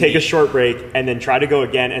 and then take a short break, and then try to go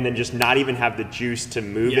again, and then just not even have the juice to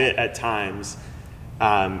move it at times.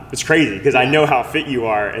 It's crazy because I know how fit you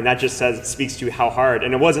are, and that just speaks to how hard.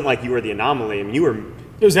 And it wasn't like you were the anomaly. I mean,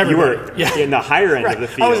 it was everybody. You were in the higher end of the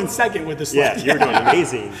field. I was in second with the sled. Yeah, you were doing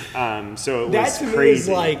amazing. So it was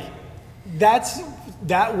crazy. That to me is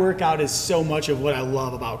that workout is so much of what I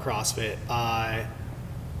love about CrossFit.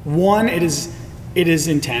 One, it is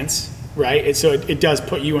intense, right? It does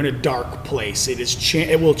put you in a dark place.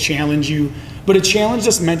 It will challenge you, but it challenged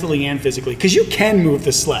us mentally and physically because you can move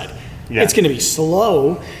the sled. Yeah. It's going to be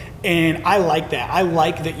slow, and I like that. I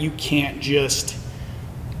like that you can't just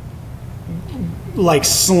like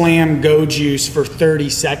slam go juice for 30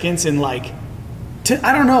 seconds and I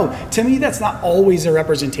don't know. To me, that's not always a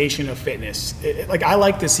representation of fitness. I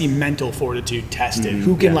like to see mental fortitude tested.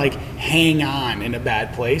 Who can hang on in a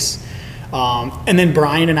bad place? And then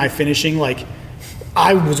Brian and I finishing,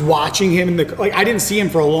 I was watching him I didn't see him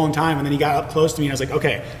for a long time, and then he got up close to me and I was like,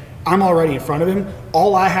 okay, I'm already in front of him.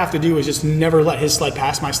 All I have to do is just never let his sled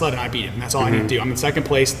pass my sled, and I beat him. That's all I need to do. I'm in second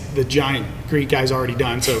place. The giant Greek guy's already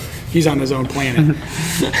done, so he's on his own planet.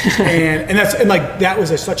 and that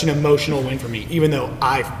was such an emotional win for me, even though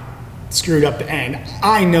I screwed up the end.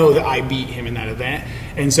 I know that I beat him in that event,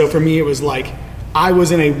 and so for me it was like I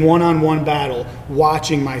was in a one-on-one battle,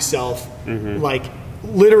 watching myself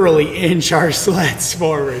literally inch our sleds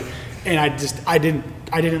forward, and I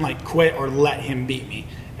didn't quit or let him beat me.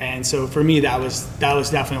 And so for me, that was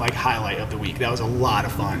definitely highlight of the week. That was a lot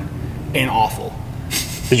of fun and awful.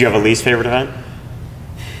 Did you have a least favorite event?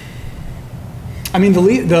 I mean,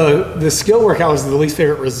 the skill workout was the least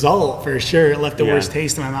favorite result for sure. It left the worst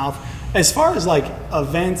taste in my mouth. As far as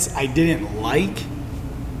events I didn't like,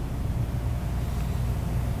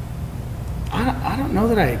 I don't know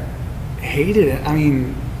that I hated it. I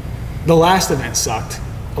mean, the last event sucked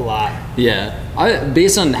a lot. Yeah,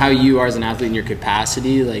 based on how you are as an athlete and your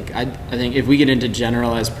capacity, I think if we get into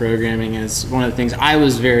generalized programming as one of the things, I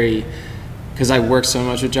was very, because I worked so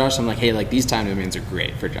much with Josh, I'm like, hey, these time domains are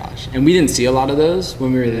great for Josh, and we didn't see a lot of those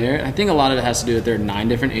when we were there. I think a lot of it has to do with there are 9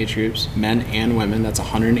 different age groups, men and women. That's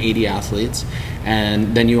 180 athletes,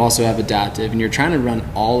 and then you also have adaptive, and you're trying to run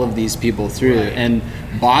all of these people through. Right. And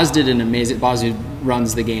Boz who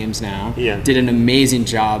runs the games now, did an amazing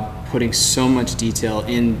job putting so much detail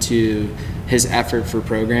into his effort for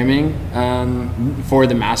programming for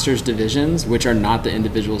the masters divisions, which are not the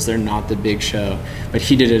individuals, they're not the big show, but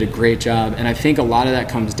he did a great job. And I think a lot of that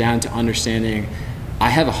comes down to understanding I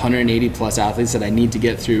have 180 plus athletes that I need to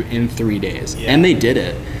get through in 3 days, and they did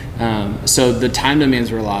it. So the time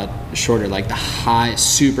demands were a lot shorter. Like the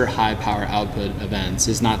super high power output events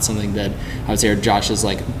is not something that I would say are Josh's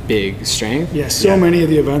like big strength. Yeah, so many of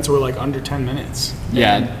the events were like under 10 minutes.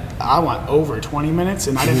 Yeah. And I went over 20 minutes,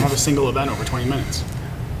 and I didn't have a single event over 20 minutes.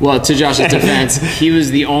 Well, to Josh's defense, he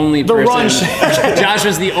was the only person. Josh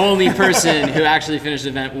was the only person who actually finished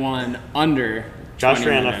event 1 under 20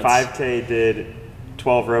 ran minutes. a 5K, did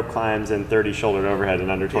 12 rope climbs and 30 shouldered overhead in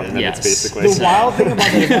under 20 minutes, basically. The wild thing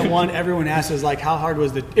about the event 1, everyone asked was like, how hard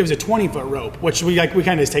was it was a 20-foot rope, which we kind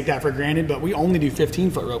of just take that for granted, but we only do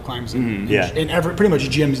 15-foot rope climbs in pretty much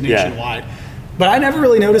gyms nationwide. But I never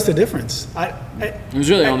really noticed a difference. It was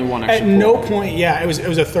really only one extra At pull. no point, it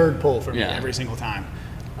was a third pull for me every single time.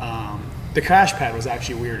 The crash pad was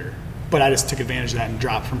actually weirder, but I just took advantage of that and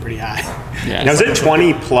dropped from pretty high. Yeah. Now, is it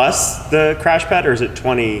 20 plus the crash pad, or is it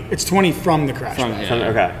 20? It's 20 from the crash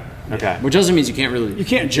pad. Okay. Which also means you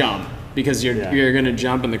can't jump because you're going to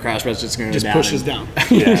jump and the crash pad's just going to go down. Pushes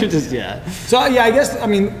down. So I guess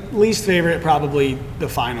least favorite probably the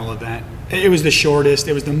final event. It was the shortest.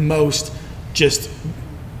 It was the most just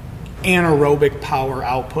anaerobic power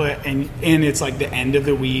output, and it's like the end of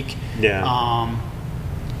the week. Yeah.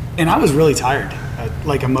 And I was really tired,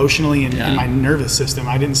 like emotionally and in my nervous system.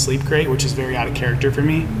 I didn't sleep great, which is very out of character for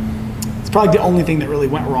me. It's probably the only thing that really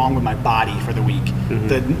went wrong with my body for the week.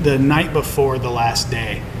 Mm-hmm. The night before the last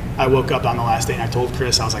day, I woke up on the last day and I told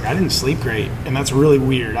Chris, I was like, I didn't sleep great. And that's really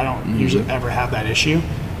weird. I don't usually ever have that issue.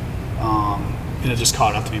 And it just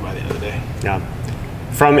caught up to me by the end of the day. Yeah.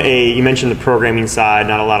 You mentioned the programming side,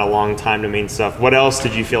 not a lot of long time domain stuff. What else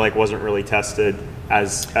did you feel like wasn't really tested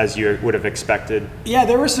as you would have expected? Yeah,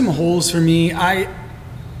 there were some holes for me. I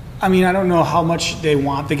mean, I don't know how much they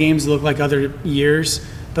want the games to look like other years,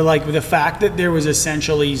 but like the fact that there was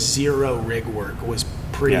essentially 0 rig work was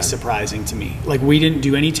pretty surprising to me. Like we didn't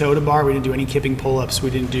do any toe to bar, we didn't do any kipping pull-ups, we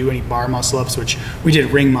didn't do any bar muscle ups, which we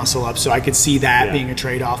did ring muscle ups, so I could see that being a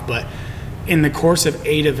trade-off. But in the course of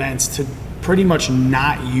 8 events, to pretty much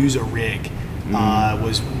not use a rig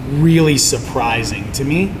was really surprising to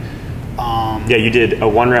me. You did a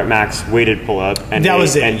 1 rep max weighted pull up, and that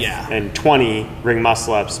was it. And 20 ring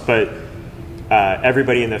muscle ups, but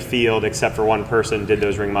everybody in the field except for one person did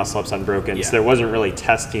those ring muscle ups unbroken. Yeah. So there wasn't really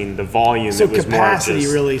testing the volume. So it was capacity more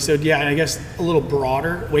just, really. So and I guess a little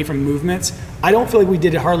broader, away from movements. I don't feel like we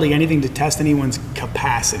did hardly anything to test anyone's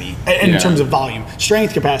capacity in terms of volume.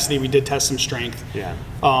 Strength capacity, we did test some strength. Yeah.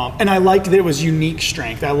 And I liked that it was unique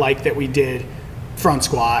strength. I liked that we did front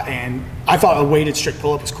squat, and I thought a weighted strict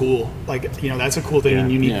pull-up was cool. Like, that's a cool thing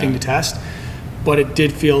and unique thing to test. But it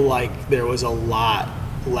did feel like there was a lot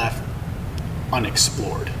left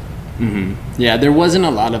unexplored. Mm-hmm. Yeah, there wasn't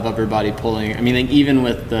a lot of upper body pulling. I mean, like even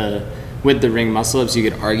with the ring muscle ups, you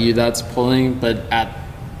could argue that's pulling, but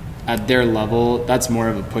at their level, that's more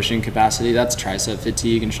of a pushing capacity. That's tricep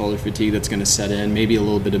fatigue and shoulder fatigue that's going to set in. Maybe a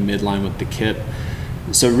little bit of midline with the kip.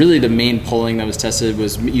 So really, the main pulling that was tested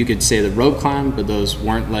was, you could say, the rope climb, but those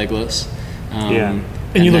weren't legless. And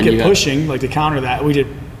you look at pushing, like to counter that, we did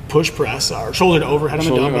push press, or shoulder to overhead on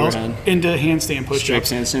the dumbbells, into handstand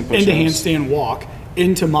push-ups, into handstand walk,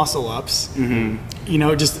 into muscle ups.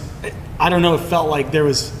 Mm-hmm. Just, I don't know, it felt like there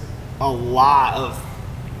was a lot of,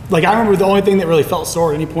 like, I remember the only thing that really felt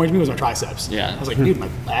sore at any point to me was my triceps. Yeah. I was like, dude, my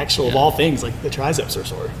actual of all things, like the triceps are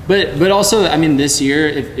sore. But also, I mean, this year,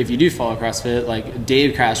 if you do follow CrossFit, like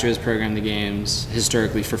Dave Castro has programmed the games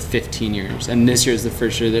historically for 15 years. And this year is the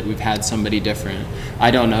first year that we've had somebody different.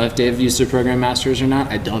 I don't know if Dave used to program masters or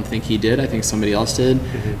not. I don't think he did. I think somebody else did.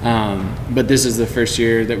 Mm-hmm. But this is the first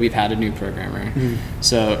year that we've had a new programmer. Mm-hmm.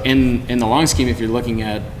 So in the long scheme, if you're looking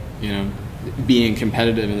at, being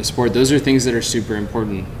competitive in the sport, those are things that are super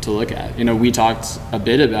important to look at. We talked a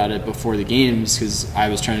bit about it before the games because I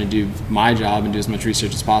was trying to do my job and do as much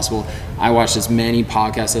research as possible. I watched as many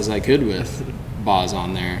podcasts as I could with Boz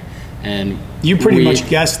on there, and you pretty much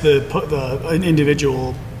guessed the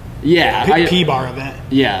individual P-bar event.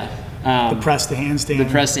 The press to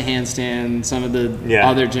handstand, some of the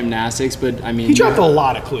other gymnastics, but I mean, he dropped a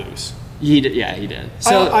lot of clues. He did.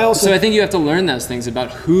 So I think you have to learn those things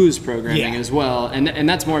about who's programming as well, and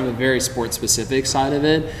that's more of a very sport specific side of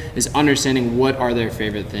it, is understanding what are their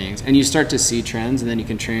favorite things, and you start to see trends, and then you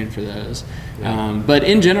can train for those. But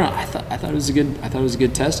in general, I thought it was a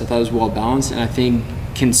good test. I thought it was well balanced, and I think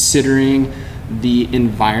considering the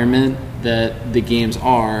environment that the games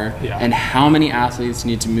are and how many athletes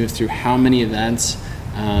need to move through how many events,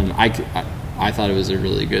 I thought it was a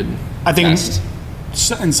really good test.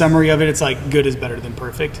 In summary of it, it's like good is better than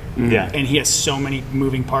perfect. Yeah. And he has so many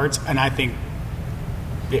moving parts, and I think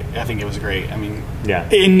I think it was great. I mean, Yeah.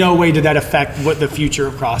 in no way did that affect what the future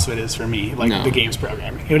of CrossFit is for me, like No. the games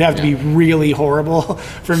programming. It would have to be really horrible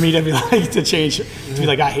for me to be like, to change, to be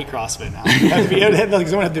like, I hate CrossFit now.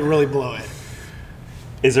 Someone would have to really blow it.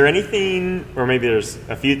 Is there anything, or maybe there's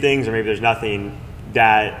a few things, or maybe there's nothing,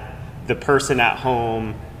 that the person at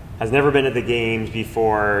home has never been at the games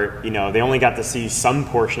before, they only got to see some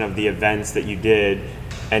portion of the events that you did,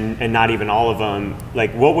 and not even all of them?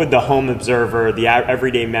 Like, what would the home observer, the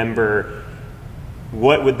everyday member,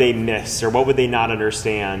 what would they miss, or what would they not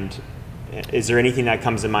understand? Is there anything that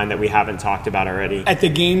comes to mind that we haven't talked about already? At the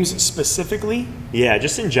games specifically? Yeah,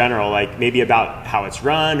 just in general, like maybe about how it's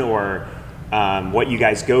run, or what you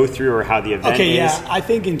guys go through, or how the event is. Yeah, I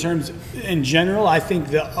think in general, I think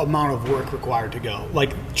the amount of work required to go,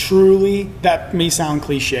 like truly, that may sound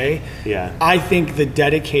cliche. Yeah. I think the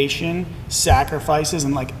dedication, sacrifices,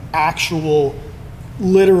 and like actual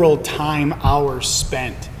literal time hours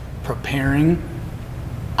spent preparing,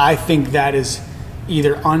 I think that is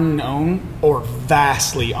either unknown or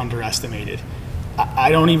vastly underestimated.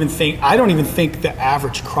 I don't even think the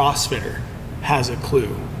average CrossFitter has a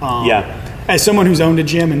clue. As someone who's owned a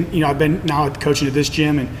gym, and I've been now coaching at this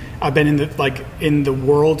gym, and I've been in the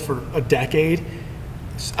world for a decade.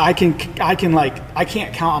 I can't count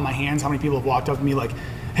on my hands how many people have walked up to me like,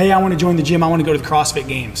 "Hey, I want to join the gym. I want to go to the CrossFit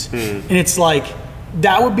Games." And it's like,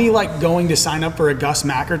 that would be like going to sign up for a Gus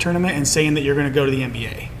Macker tournament and saying that you're going to go to the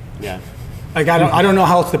NBA. Yeah. Like, I don't know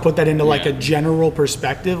how else to put that into like a general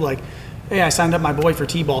perspective. Like, hey, I signed up my boy for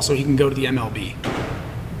T-ball so he can go to the MLB.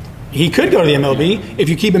 He could go to the MLB if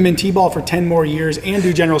you keep him in T-ball for 10 more years and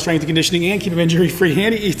do general strength and conditioning and keep him injury-free,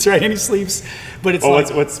 and he eats right and he sleeps. But it's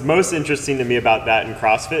what's most interesting to me about that in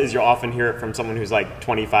CrossFit is you'll often hear it from someone who's like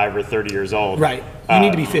 25 or 30 years old. Right. You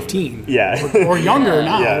need to be 15. Yeah. Or younger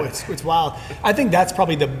now. Yeah. It's wild. I think that's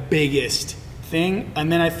probably the biggest thing. And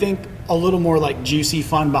then I think a little more like juicy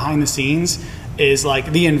fun behind the scenes is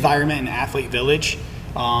like the environment in Athlete Village.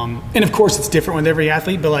 And of course it's different with every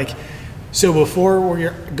athlete, but like, so before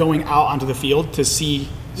we're going out onto the field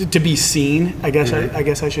to be seen, I guess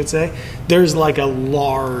I should say, there's like a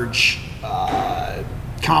large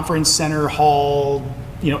conference center hall,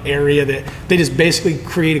 area that they just basically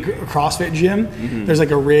create a CrossFit gym. Mm-hmm. There's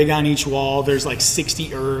like a rig on each wall. There's like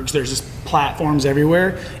 60 ergs. There's just platforms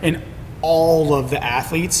everywhere, and all of the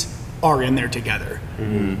athletes are in there together.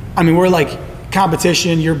 Mm-hmm. I mean, we're like,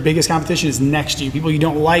 competition, your biggest competition is next to you. People you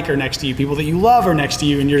don't like are next to you. People that you love are next to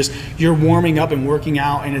you, and you're warming up and working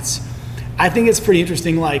out. And I think it's pretty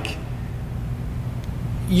interesting. Like,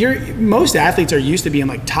 most athletes are used to being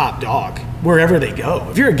like top dog wherever they go.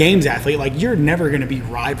 If you're a games athlete, like, you're never going to be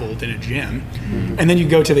rivaled in a gym. Mm-hmm. And then you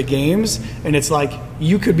go to the games, and it's like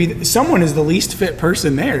you could be someone is the least fit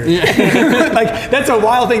person there. Yeah. Like, that's a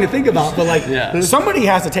wild thing to think about. But like, somebody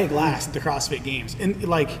has to take last at the CrossFit Games, and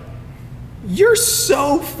like, you're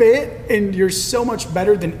so fit and you're so much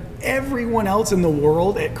better than everyone else in the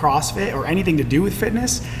world at CrossFit or anything to do with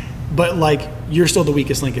fitness, but like, you're still the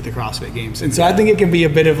weakest link at the CrossFit Games. And so I think it can be a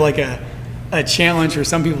bit of like a challenge for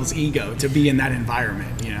some people's ego to be in that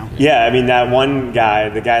environment, Yeah, I mean, that one guy,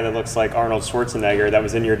 the guy that looks like Arnold Schwarzenegger that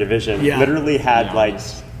was in your division, literally had like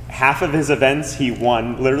half of his events he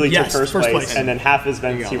won, literally took first place, and then half his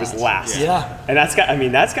events he was last. Yeah. And that's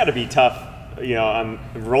got to be tough. On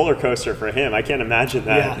a roller coaster for him. I can't imagine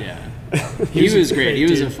that. Yeah. He was great. He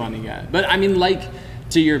was a funny guy. But I mean, like,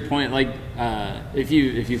 to your point, like, if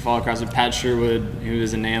you follow CrossFit, Pat Sherwood, who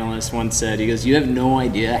is an analyst, once said, he goes, "You have no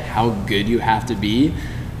idea how good you have to be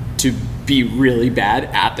really bad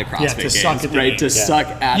at the CrossFit Games, suck at the right? games. To suck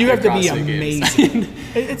at you the have to be CrossFit amazing."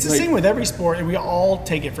 It's the same with every sport, and we all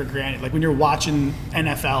take it for granted. Like, when you're watching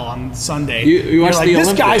NFL on Sunday, you watch like, the this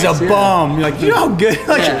Olympics, guy's a bum. You're like, you know how good.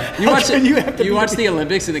 Like, you watch the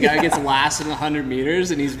Olympics, and the guy gets last in 100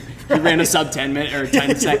 meters, and he ran a sub 10 minute or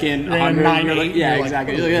 10 second 100. Like,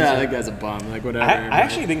 exactly. You're like, yeah, that guy's a bum. Like, whatever. I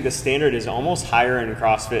actually think the standard is almost higher in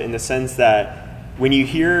CrossFit, in the sense that when you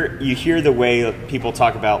hear the way people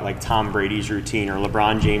talk about like Tom Brady's routine or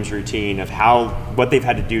LeBron James' routine of what they've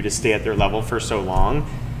had to do to stay at their level for so long,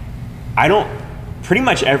 pretty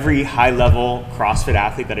much every high level CrossFit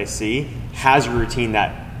athlete that I see has a routine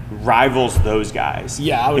that rivals those guys.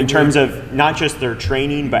 Yeah, I would in agree. terms of not just their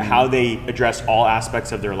training, but how they address all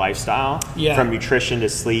aspects of their lifestyle, from nutrition to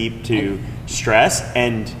sleep to stress.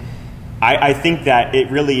 And I think that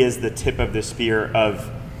it really is the tip of the spear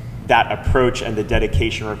of that approach and the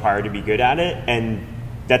dedication required to be good at it. And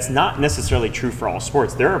that's not necessarily true for all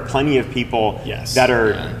sports. There are plenty of people that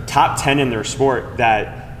are top 10 in their sport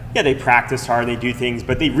that, they practice hard, they do things,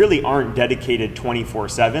 but they really aren't dedicated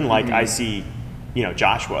 24/7 like I see,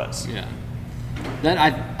 Josh was. Yeah.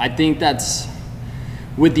 I think that's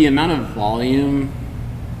with the amount of volume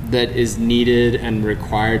that is needed and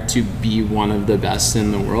required to be one of the best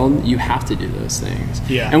in the world, you have to do those things.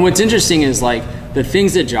 Yeah. And what's interesting is like the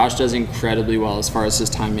things that Josh does incredibly well as far as his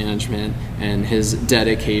time management and his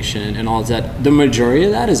dedication and all of that, the majority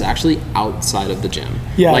of that is actually outside of the gym.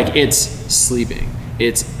 Yeah. Like it's sleeping,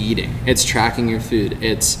 it's eating, it's tracking your food,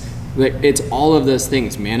 it's all of those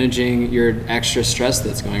things, managing your extra stress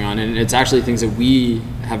that's going on. And it's actually things that we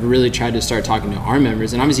have really tried to start talking to our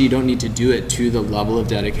members. And obviously you don't need to do it to the level of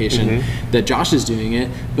dedication that Josh is doing it,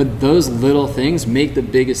 but those little things make the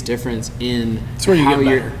biggest difference in how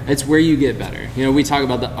it's where you get better. You know, we talk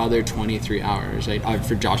about the other 23 hours, right?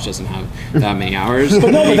 For Josh doesn't have that many hours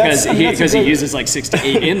because he uses like 6 to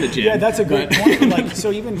 8 in the gym. Yeah, that's a great point. Like,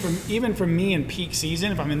 so even from me in peak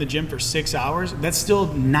season, if I'm in the gym for 6 hours, that's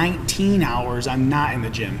still 19 hours I'm not in the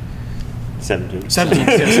gym. 17.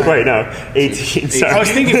 Wait, no, 18. Sorry. I was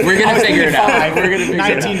thinking we're gonna figure it out. We're gonna figure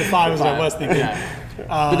 19 to 5 is what I was thinking. Yeah.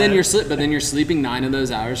 But then you're sleeping 9 of those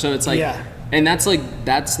hours, so it's like, and that's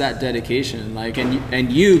that dedication. Like,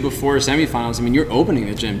 and you before semifinals, I mean, you're opening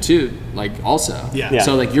the gym too, like also. Yeah.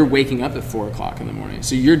 So like you're waking up at 4 o'clock in the morning,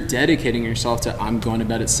 so you're dedicating yourself to I'm going to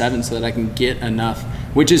bed at 7 so that I can get enough,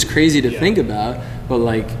 which is crazy to think about, but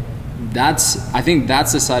like I think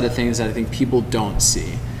that's the side of things that I think people don't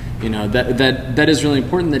see. You know, that is really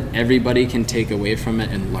important that everybody can take away from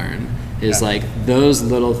it and learn is like those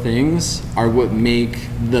little things are what make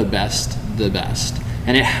the best the best.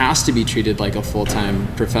 And it has to be treated like a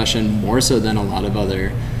full-time profession more so than a lot of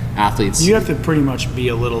other athletes. You have to pretty much be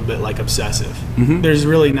a little bit like obsessive. There's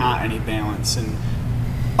really not any balance. And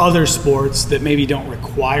other sports that maybe don't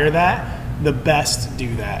require that, the best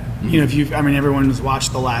do that. You know, everyone's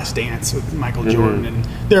watched The Last Dance with Michael Jordan, and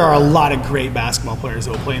there are a lot of great basketball players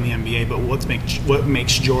that will play in the NBA, but what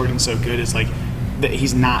makes Jordan so good is like that he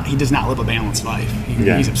does not live a balanced life.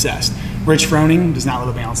 He's obsessed. Rich Froning does not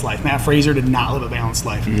live a balanced life. Matt Fraser did not live a balanced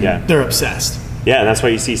life. They're obsessed. Yeah, and that's why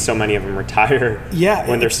you see so many of them retire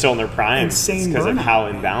when they're still in their prime. Insane because of burnout.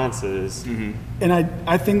 how imbalanced it is. And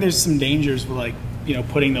I think there's some dangers with like, you know,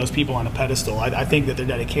 putting those people on a pedestal. I think that their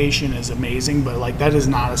dedication is amazing, but like that is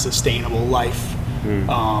not a sustainable life.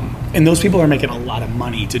 And those people are making a lot of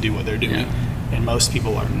money to do what they're doing, and most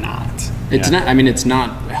people are not. It's not. I mean, it's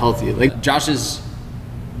not healthy. Like Josh's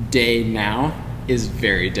day now is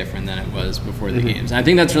very different than it was before the games. And I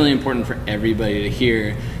think that's really important for everybody to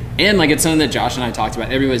hear. And like it's something that Josh and I talked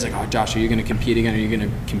about. Everybody's like, "Oh, Josh, are you going to compete again? Are you going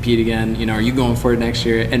to compete again? You know, are you going for it next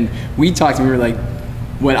year?" And we talked and we were like,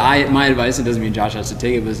 my advice, it doesn't mean Josh has to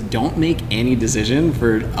take it, was don't make any decision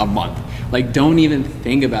for a month. Like, don't even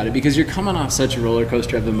think about it because you're coming off such a roller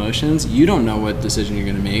coaster of emotions. You don't know what decision you're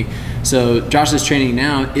going to make. So Josh's training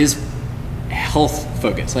now is health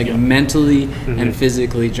focused, like mentally and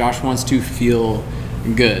physically. Josh wants to feel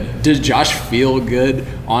good. Does Josh feel good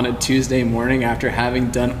on a Tuesday morning after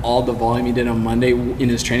having done all the volume he did on Monday in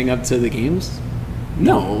his training up to the games?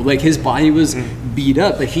 No, like his body was beat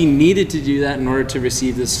up, but he needed to do that in order to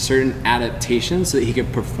receive this certain adaptation so that he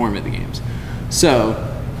could perform at the games. So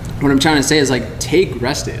what I'm trying to say is like take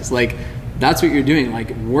rest days. Like that's what you're doing.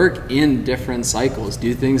 Like work in different cycles,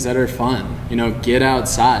 do things that are fun, you know, get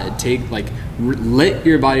outside, let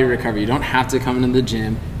your body recover. You don't have to come into the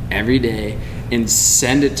gym every day and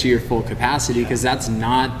send it to your full capacity because that's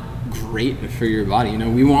not great for your body. You know,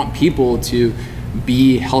 we want people to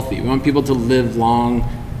be healthy. We want people to live long,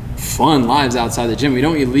 fun lives outside the gym. We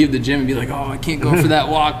don't want you to leave the gym and be like, oh, I can't go for that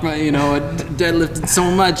walk, but you know, I deadlifted so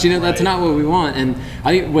much. You know, that's not what we want. And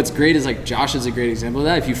I think what's great is like Josh is a great example of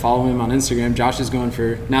that. If you follow him on Instagram, Josh is going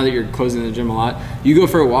for, now that you're closing the gym a lot, you go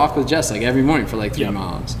for a walk with Jess like every morning for like 3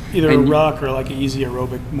 miles. Either a ruck or like an easy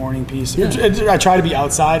aerobic morning piece. I try to be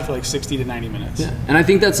outside for like 60 to 90 minutes. Yeah. And I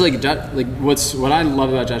think that's like what I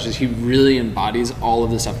love about Josh is he really embodies all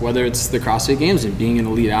of this stuff, whether it's the CrossFit Games and being an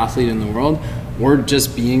elite athlete in the world or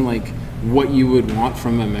just being like what you would want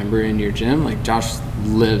from a member in your gym. Like Josh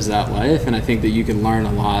lives that life, and I think that you can learn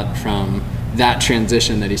a lot from that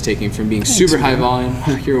transition that he's taking from being super high volume.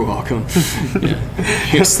 You're welcome.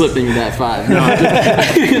 You're slipping that 5.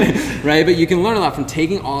 No, right? But you can learn a lot from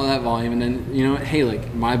taking all of that volume and then, you know, hey,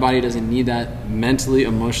 like my body doesn't need that mentally,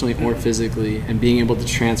 emotionally, or physically, and being able to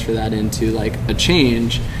transfer that into like a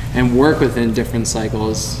change and work within different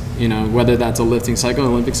cycles, you know, whether that's a lifting cycle,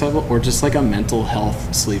 an Olympic cycle, or just like a mental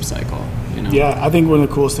health sleep cycle, you know? Yeah, I think one of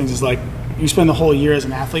the coolest things is like you spend the whole year as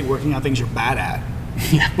an athlete working on things you're bad at.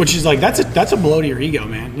 Which is like that's a blow to your ego,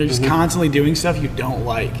 man. You're just constantly doing stuff you don't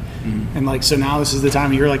like, and like so now this is the time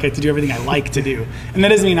of year like I get to do everything I like to do, and that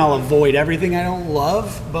doesn't mean I'll avoid everything I don't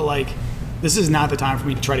love, but like this is not the time for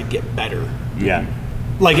me to try to get better. Yeah.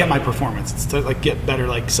 Like at my performance. It's to like get better,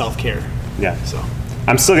 like self-care. Yeah. So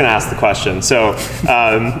I'm still going to ask the question. So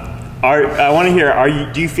I want to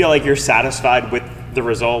hear, do you feel like you're satisfied with the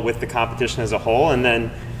result, with the competition as a whole? And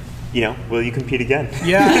then, will you compete again?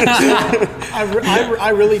 Yeah. I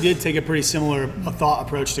really did take a pretty similar thought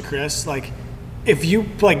approach to Chris. Like, if you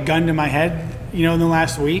like gun to my head, in the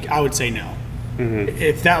last week, I would say no. Mm-hmm.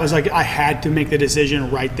 If that was like I had to make the decision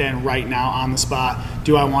right then, right now, on the spot,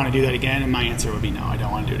 do I want to do that again? And my answer would be no, I don't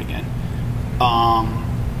want to do it again.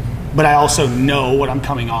 But I also know what I'm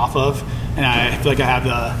coming off of, and I feel like I have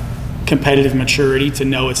the competitive maturity to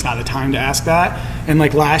know it's not a time to ask that. And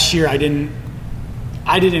like last year, I didn't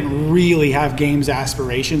really have games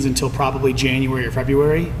aspirations until probably January or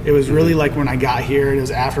February. It was really like when I got here, it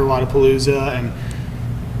was after Wadapalooza, and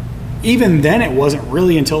even then it wasn't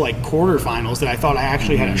really until like quarterfinals that I thought I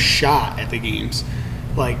actually had a shot at the games.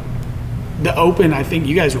 Like the Open, I think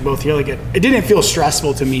you guys were both here, like it didn't feel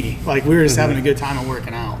stressful to me. Like we were just having a good time and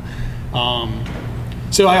working out.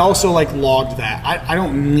 So I also like logged that. I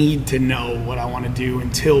don't need to know what I want to do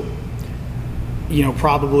until,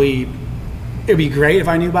 probably it'd be great if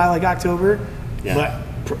I knew by like October, but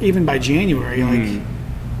even by January, like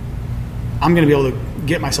I'm going to be able to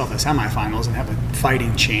get myself in the semifinals and have a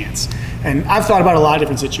fighting chance. And I've thought about a lot of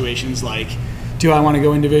different situations, like, do I want to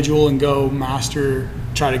go individual and go master,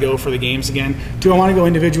 try to go for the games again? Do I want to go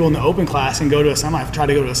individual in the Open class and try to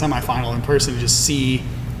go to a semifinal in person and just see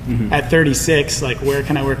at 36, like, where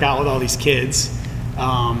can I work out with all these kids?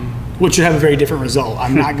 Which would have a very different result.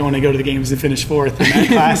 I'm not going to go to the games and finish fourth in that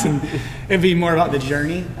class, and it'd be more about the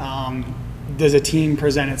journey. Does a team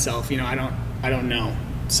present itself? I don't know.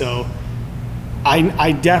 So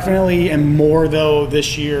I definitely am more, though,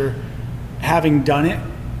 this year, having done it.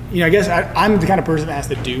 I guess I'm the kind of person that has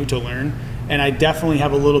to do to learn, and I definitely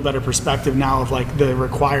have a little better perspective now of like the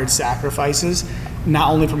required sacrifices, not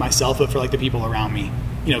only for myself but for like the people around me.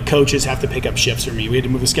 Coaches have to pick up shifts for me. We had to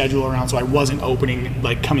move the schedule around so I wasn't opening,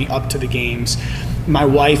 like coming up to the games. My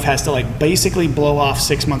wife has to like basically blow off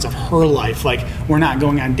 6 months of her life. Like, we're not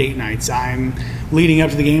going on date nights. I'm leading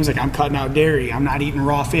up to the games, like I'm cutting out dairy. I'm not eating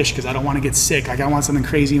raw fish because I don't want to get sick. Like, I want something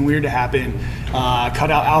crazy and weird to happen.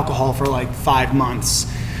 Cut out alcohol for like 5 months.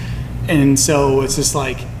 And so it's just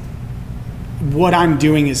like, what I'm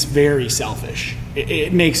doing is very selfish.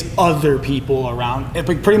 It makes other people around,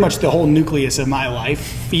 pretty much the whole nucleus of my life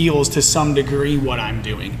feels to some degree what I'm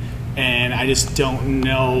doing. And I just don't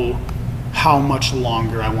know how much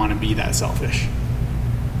longer I want to be that selfish.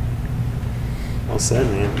 Well said,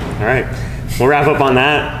 man. All right. We'll wrap up on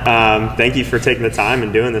that. Thank you for taking the time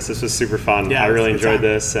and doing this. This was super fun. Yeah, I really enjoyed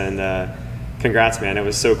this, and congrats, man. It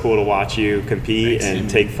was so cool to watch you compete and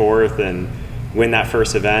take fourth and win that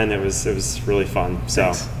first event. It was really fun.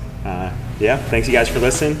 So, thanks you guys for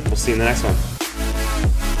listening. We'll see you in the next one.